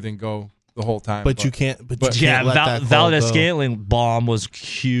letting everything go the whole time. But you can't let that call Valdez go. Scantling bomb was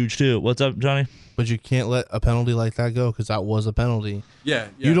huge too. What's up, Johnny? But you can't let a penalty like that go because that was a penalty. Yeah.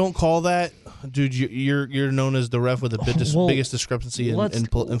 You don't call that, dude. You're known as the ref with the biggest discrepancy in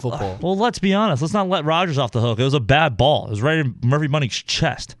football. Well, let's be honest. Let's not let Rodgers off the hook. It was a bad ball. It was right in Murphy Bunting's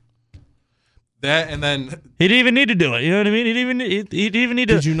chest. That and then he didn't even need to do it. You know what I mean? He didn't even need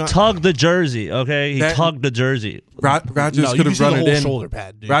to tug the jersey. Okay, he tugged the jersey. Rodgers could have run it in. Shoulder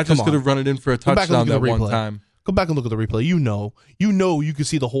pad, dude. Rodgers could have run it in for a touchdown that one time. Go back and look at the replay. You know you can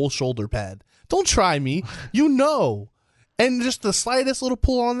see the whole shoulder pad. Don't try me. And just the slightest little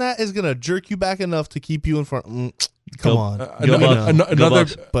pull on that is gonna jerk you back enough to keep you in front. Come on.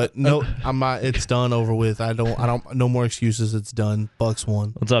 But no, I'm not. It's done, over with. I don't. No more excuses. It's done. Bucks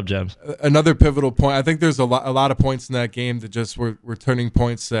won. What's up, James? Another pivotal point. I think there's a lot of points in that game that just were turning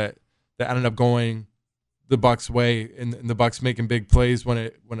points that ended up going the Bucks' way, and the Bucks making big plays when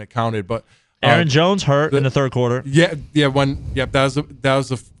it counted. But Aaron Jones hurt in the third quarter. Yeah. That was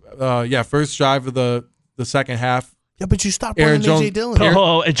the first drive of the second half. Yeah, but you stopped running A.J. Dillon.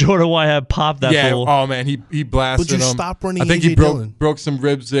 And Jordan Whitehead popped that fool. Oh, man, he blasted him. But you stopped running I think A.J. he Dillon. broke some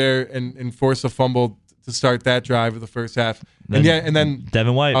ribs there and forced a fumble to start that drive of the first half. And then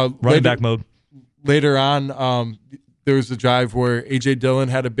Devin White, running back mode. Later on, there was a drive where A.J. Dillon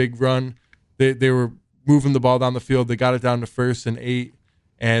had a big run. They were moving the ball down the field. They got it down to 1st and 8,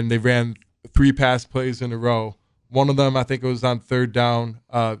 and they ran 3 pass plays in a row. One of them, I think it was on 3rd down.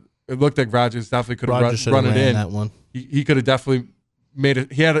 It looked like Rodgers definitely could have run it in. That one. He could have definitely made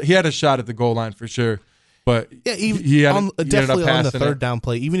it. He had a shot at the goal line for sure, but yeah, he definitely on the 3rd down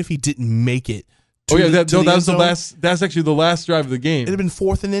play. Even if he didn't make it, that was the last. That's actually the last drive of the game. It'd have been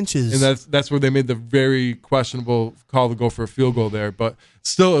 4th and inches, and that's where they made the very questionable call to go for a field goal there. But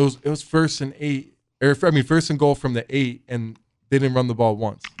still, it was 1st and 8, or 1st and goal from the 8, and they didn't run the ball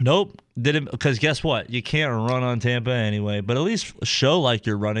once. Nope, didn't, because guess what? You can't run on Tampa anyway. But at least show like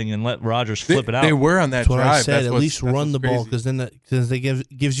you're running and let Rodgers flip it out. They were on that drive. I said. At least run the ball, because then they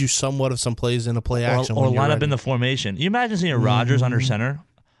gives you somewhat of some plays in a play action. Or line up in the formation. You imagine seeing Rodgers under center?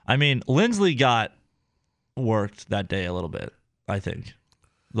 I mean, Lindsley got worked that day a little bit, I think.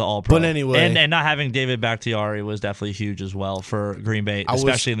 The All-Pro. But anyway. And not having David Bakhtiari was definitely huge as well for Green Bay,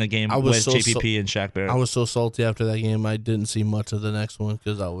 especially in the game with JPP and Shaq Barrett. I was so salty after that game, I didn't see much of the next one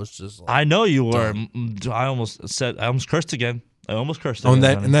because I was just like, I know you were. I almost cursed again.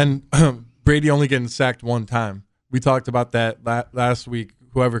 And then Brady only getting sacked one time. We talked about that last week.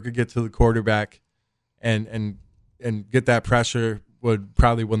 Whoever could get to the quarterback and get that pressure would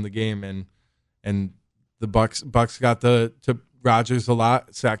probably win the game. And the Bucks got to Rodgers a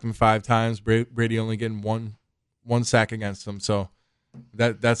lot, sacked him 5 times. Brady only getting one sack against him. So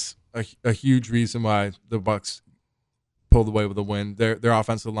that's a huge reason why the Bucks pulled away with a win. Their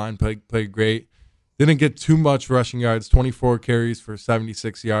offensive line played great. Didn't get too much rushing yards, 24 carries for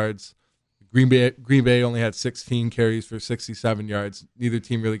 76 yards. Green Bay only had 16 carries for 67 yards. Neither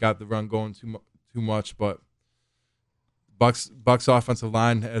team really got the run going too much, but Bucks offensive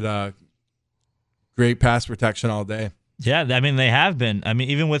line had great pass protection all day. Yeah, I mean, they have been. I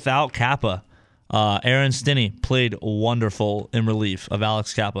mean, even without Kappa, Aaron Stinney played wonderful in relief of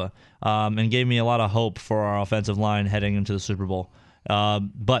Alex Kappa, and gave me a lot of hope for our offensive line heading into the Super Bowl.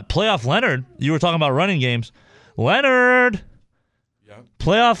 But playoff Leonard, you were talking about running games. Leonard,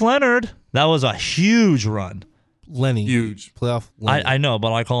 playoff Leonard, that was a huge run. Lenny. Huge. Playoff Lenny. I know,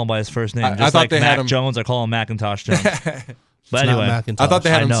 but I call him by his first name. I Just thought like they had Mac him- Jones, I call him Macintosh Jones. But It's anyway, not Macintosh. I thought they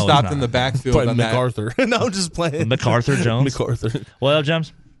had I him know it's stopped not. in the backfield But on that. MacArthur. No, I'm just playing. MacArthur Jones. MacArthur. What up,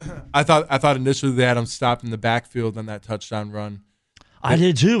 James? I thought initially they had him stopped in the backfield on that touchdown run. I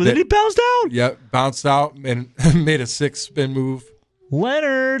did too, but then he bounced out. Yep, bounced out and made a 6-spin move.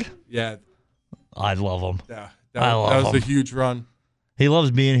 Leonard. Yeah, I love him. that I love was him. a huge run. He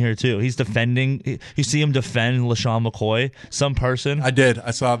loves being here too. He's defending. You see him defend LaShawn McCoy. Some person. I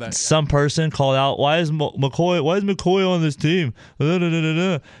saw that. Some person called out, "Why is McCoy? Why is McCoy on this team?"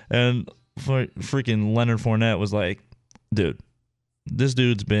 And freaking Leonard Fournette was like, "Dude, this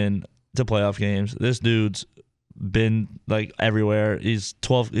dude's been to playoff games. This dude's been like everywhere. He's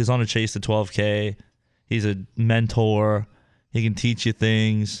 12. He's on a chase to 12K. He's a mentor. He can teach you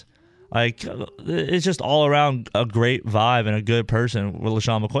things." Like, it's just all around a great vibe and a good person with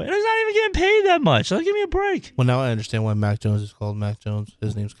LaShawn McCoy. And he's not even getting paid that much. Like, give me a break. Well, now I understand why Mac Jones is called Mac Jones.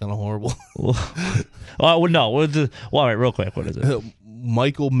 His name's kind of horrible. Well, no. All right, real quick. What is it?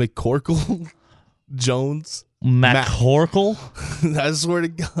 Michael McCorkle Jones. McCorkle? I swear to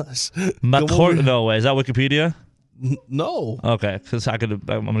gosh. McCorkle? No way. Is that Wikipedia? No. Okay, because I'm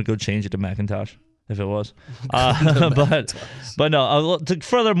going to go change it to Macintosh. If it was, but no. To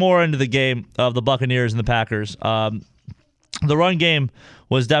further more into the game of the Buccaneers and the Packers, the run game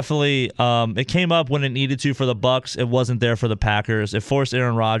was definitely it came up when it needed to for the Bucs. It wasn't there for the Packers. It forced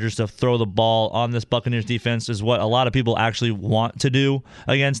Aaron Rodgers to throw the ball on this Buccaneers defense, is what a lot of people actually want to do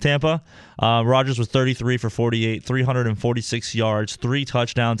against Tampa. Rodgers was 33 for 48, 346 yards, 3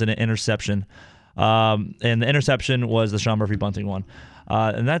 touchdowns, and an interception. And the interception was the Sean Murphy bunting one.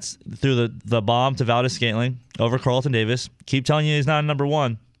 And that's through the bomb to Valdez-Scantling over Carlton Davis. Keep telling you he's not a number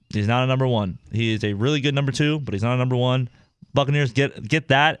one. He's not a number one. He is a really good number 2, but he's not a number 1. Buccaneers get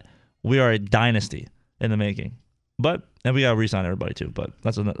that. We are a dynasty in the making. And we got to re-sign everybody too. But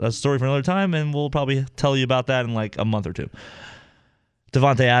that's a story for another time, and we'll probably tell you about that in like a month or two.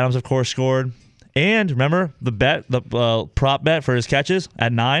 Devontae Adams, of course, scored. And remember the prop bet for his catches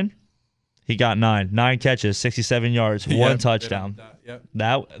at 9? He got 9 catches, 67 yards, 1 touchdown.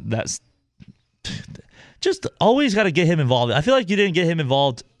 That's just always got to get him involved. I feel like you didn't get him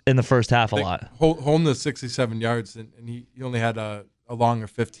involved in the first half a lot. Holding the 67 yards, and he only had a longer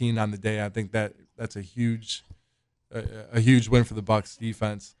 15 on the day. I think that's a huge win for the Bucs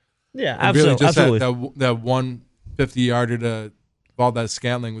defense. Yeah, and absolutely. Really just that 150-yarder to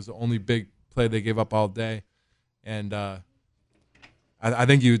Valdez-Scantling was the only big play they gave up all day, and I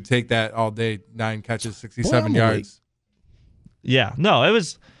think you would take that all day. 9 catches, 67 yards. Yeah, no, it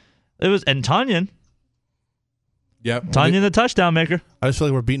was, and Tanyan. Yep, Tanyan the touchdown maker. I just feel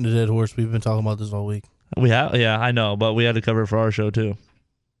like we're beating a dead horse. We've been talking about this all week. We have, yeah, I know, but we had to cover it for our show too.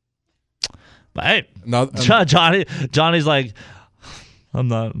 But hey, Johnny's like, I'm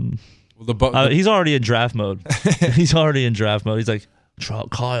not. He's already in draft mode. He's already in draft mode. He's like,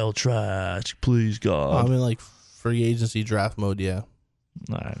 Kyle Trask, please God. I'm in like free agency draft mode. Yeah.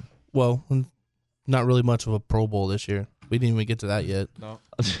 All right. Well, not really much of a Pro Bowl this year. We didn't even get to that yet. No.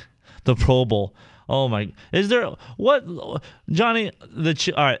 The Pro Bowl. Oh my! Is there what Johnny?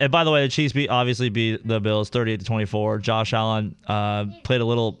 All right. And by the way, the Chiefs obviously beat the Bills 38-24. Josh Allen played a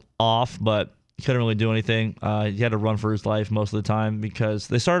little off, but couldn't really do anything. He had to run for his life most of the time because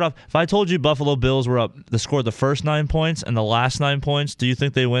they started off. If I told you Buffalo Bills were up, they scored the first 9 points and the last 9 points, do you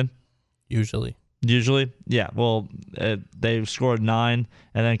think they win? Usually, yeah. Well, they scored 9,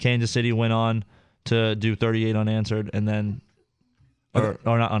 and then Kansas City went on to do 38 unanswered, and then or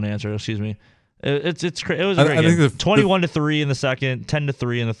not unanswered. Excuse me. It was a great game. 21-3 in the second,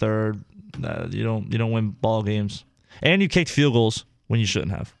 10-3 in the third. You don't win ball games, and you kicked field goals when you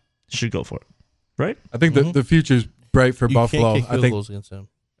shouldn't have. You should go for it, right? I think the future's bright for Buffalo. Can't kick field goals against them.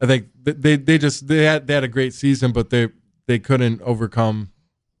 I think they had a great season, but they couldn't overcome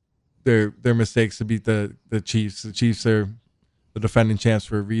their mistakes to beat the Chiefs. The Chiefs are the defending champs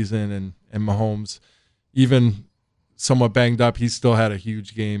for a reason, and Mahomes, even somewhat banged up, he still had a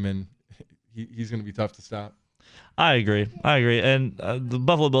huge game, and he's going to be tough to stop. I agree, and the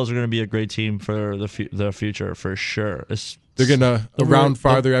Buffalo Bills are going to be a great team for the future for sure. They're going to a round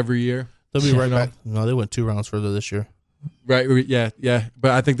farther every year. They'll be right back. No, they went 2 rounds further this year. Right, yeah.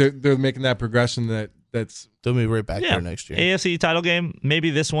 But I think they're making that progression that's they'll be right back there next year. AFC title game. Maybe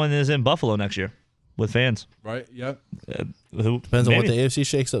this one is in Buffalo next year with fans. Right. Yep. Depends on what the AFC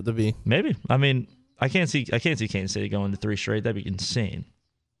shakes up to be. Maybe. I mean, I can't see Kansas City going to 3 straight. That'd be insane.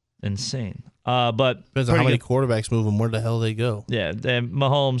 insane. But depends on how many good. quarterbacks move and where the hell they go. Yeah, and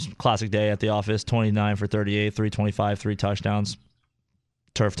Mahomes, classic day at the office, 29 for 38, 325, 3 touchdowns,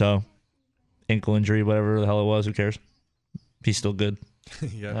 turf toe, ankle injury, whatever the hell it was. Who cares? He's still good.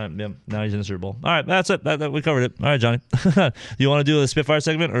 Yeah. Now he's in the Super Bowl. All right, that's it. We covered it. All right, Johnny. You want to do the Spitfire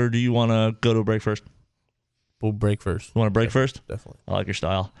segment, or do you want to go to a break first? We'll break first. You want to break first? Definitely. I like your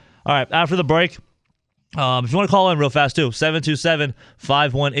style. All right, after the break, if you want to call in real fast, too,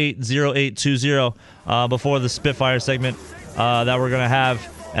 727-518-0820 before the Spitfire segment that we're going to have.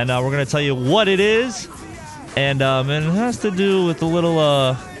 And we're going to tell you what it is. And it has to do with a little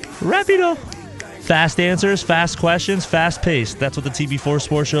rapido. Fast answers, fast questions, fast paced. That's what the TB4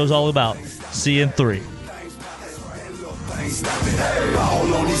 Sports Show is all about. See you in 3.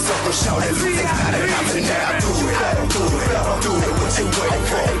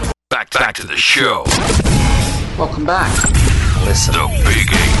 Back to the show. Welcome back. Listen. The Big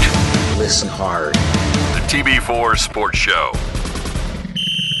 8. Listen hard. The TB4 Sports Show.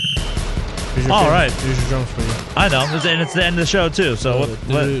 All right. Here's your drums for you. I know. And it's the end of the show, too. So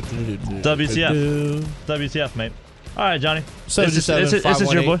WTF. WTF, mate. All right, Johnny. Is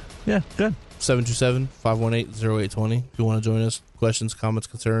this your boy? Yeah, good. 727-518-0820. If you want to join us, questions, comments,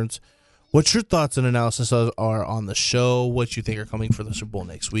 concerns. What's your thoughts and analysis are on the show? What you think are coming for the Super Bowl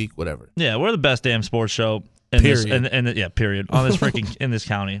next week? Whatever. Yeah, we're the best damn sports show in Period. this, period. On this freaking in this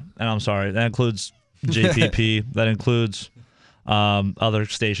county. And I'm sorry, that includes JPP. That includes other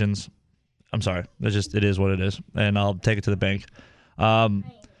stations. I'm sorry. It is what it is, and I'll take it to the bank.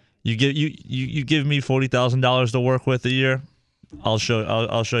 You give me $40,000 to work with a year. I'll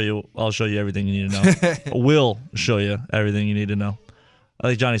show you everything you need to know. We'll show you everything you need to know.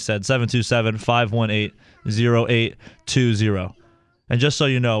 Like Johnny said, 727-518-0820. And just so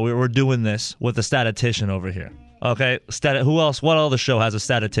you know, we're doing this with a statistician over here. Okay? Who else? What other show has a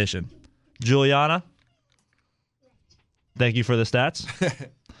statistician? Juliana? Thank you for the stats.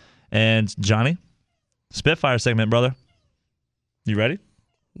 And Johnny? Spitfire segment, brother. You ready?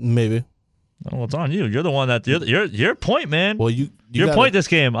 Maybe. Oh, it's on you. You're the one that your point, man. Well, you point this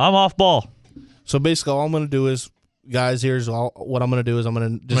game. I'm off ball. So basically, all I'm going to do is, guys, what I'm going to do is I'm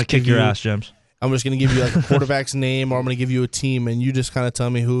going to kick your ass, James. I'm just going to give you like a quarterback's name, or I'm going to give you a team, and you just kind of tell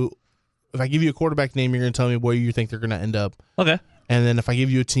me who. If I give you a quarterback name, you're going to tell me where you think they're going to end up. Okay. And then if I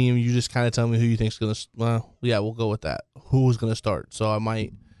give you a team, you just kind of tell me who you think's going to. Well, yeah, we'll go with that. Who's going to start? So I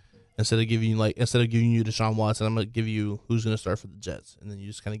might instead of giving you Deshaun Watson, I'm going to give you who's going to start for the Jets, and then you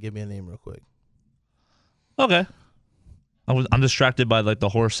just kind of give me a name real quick. Okay. I'm distracted by like the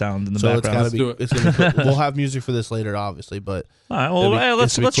horse sound in the background. It's gonna be we'll have music for this later, obviously, but all right. Well,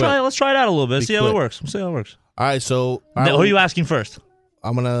 let's try it out a little bit. See how it works. We'll see how it works. All right. So who are you asking first?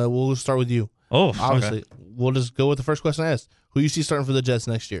 We'll start with you. Oh, obviously, okay. We'll just go with the first question I asked. Who you see starting for the Jets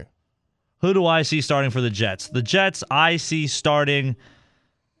next year? Who do I see starting for the Jets? The Jets I see starting.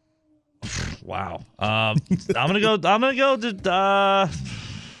 Wow. I'm gonna go. Five,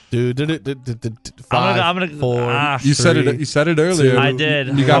 I'm gonna. You said it earlier. I did.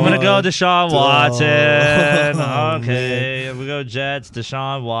 I'm gonna go Deshaun Watson. Okay, we go Jets.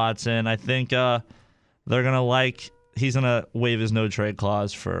 Deshaun Watson. I think they're gonna he's gonna waive his no trade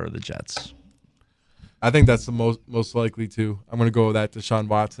clause for the Jets. I think that's the most likely too. I'm gonna go with that Deshaun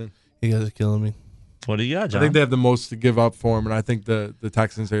Watson. You guys are killing me. What do you got, John? I think they have the most to give up for him, and I think the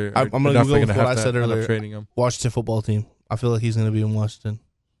Texans are I'm gonna definitely go with going to what have I said to end earlier. up trading him. Washington football team. I feel like he's going to be in Washington.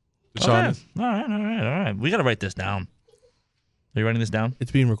 Deshaun. All right. We got to write this down. Are you writing this down?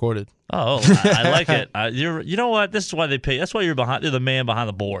 It's being recorded. Oh, I like it. You know what? This is why they pay. That's why you're the man behind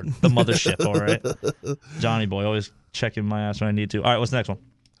the board, the mothership. All right, Johnny boy, always checking my ass when I need to. All right, what's the next one?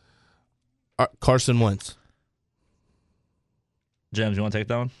 Carson Wentz. James, you want to take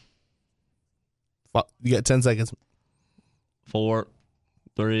that one? You got 10 seconds. 4,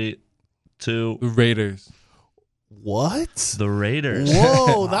 3, 2. The Raiders. What? The Raiders.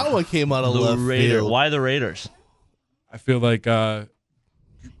 Whoa, that one came out of left field. Why the Raiders? I feel like Gruden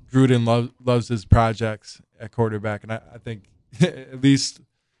loves his projects at quarterback, and I think at least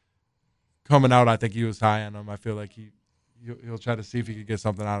coming out, I think he was high on him. I feel like he'll try to see if he could get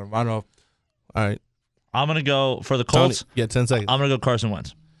something out of him. I don't know. All right. I'm going to go for the Colts. Tony, 10 seconds. I'm going to go Carson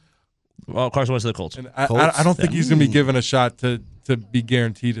Wentz. Well, Carson Wentz to the Colts. And I don't think he's going to be given a shot to be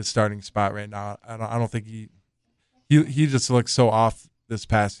guaranteed a starting spot right now. I don't think he just looks so off this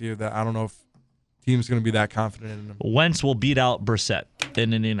past year that I don't know if team's going to be that confident in him. Wentz will beat out Brissett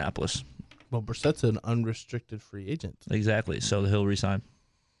in Indianapolis. Well, Brissett's an unrestricted free agent. Exactly. So he'll resign.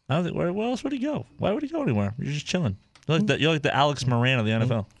 I don't think. Where else would he go? Why would he go anywhere? You're just chilling. You're like the Alex Moran of the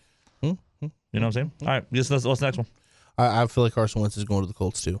NFL. You know what I'm saying? All right. What's the next one? I feel like Carson Wentz is going to the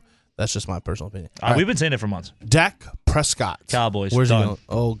Colts too. That's just my personal opinion. We've been saying it for months. Dak Prescott. Cowboys. Where's done. he going?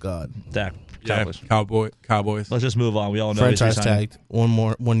 Oh, God. Dak. Yeah, Cowboys. Cowboys. Let's just move on. We all know Franchise he's signed. tagged.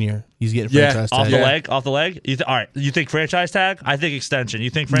 1 year. He's getting franchise tagged. Off the leg? All right. You think franchise tag? I think extension.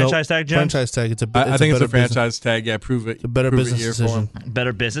 You think franchise tag, Jim? Franchise tag. I think it's a franchise tag. Yeah, prove it. It's a better business decision.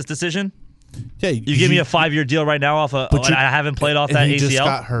 Better business decision? Yeah, you give me a 5-year deal right now off I haven't played off that ACL. He just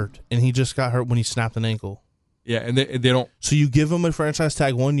got hurt. And he just got hurt when he snapped an ankle. Yeah, and they don't. So you give him a franchise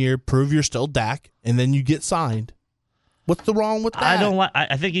tag 1 year, prove you're still Dak, and then you get signed. What's the wrong with that? I don't like.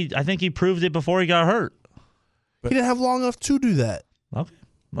 I think he proved it before he got hurt. He didn't have long enough to do that. Okay.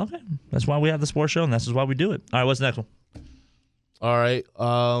 That's why we have the sports show, and that's why we do it. All right, what's the next one? All right,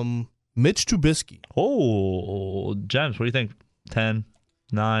 Mitch Trubisky. Oh, James, what do you think? 10,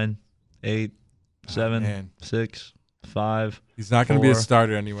 9, 8, 7, 6, 5. He's not going to be a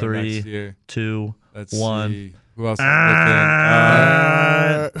starter anywhere 3, next year. 2, Let's 1. See. Who else is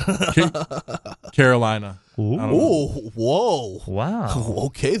looking? Carolina. Ooh, whoa. Wow.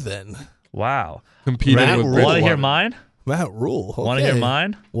 Okay, then. Wow. Competing with want to hear mine? Matt Rule. Okay. Want to hear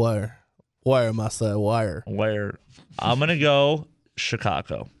mine? Wire, master, wire. Where? I'm going to go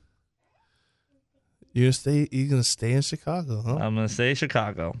Chicago. You're gonna stay in Chicago, huh? I'm going to say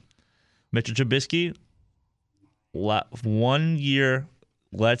Chicago. Mitchell Trubisky, 1 year.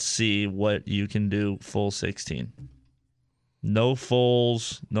 Let's see what you can do full 16. No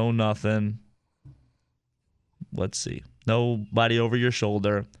Foles, no nothing. Let's see. Nobody over your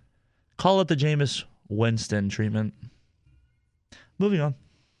shoulder. Call it the Jameis Winston treatment. Moving on.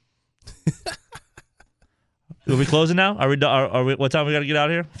 Are we closing now? Are we? What time we got to get out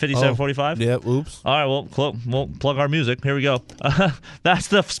of here? 57:45. Yep. Oops. All right. Well, we'll plug our music. Here we go. That's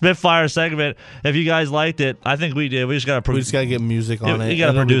the Spitfire segment. If you guys liked it, I think we did. We just got to get music on it. You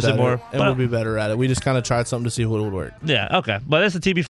got to produce it more. And we'll be better at it. We just kind of tried something to see what would work. Yeah. Okay. But that's the TB.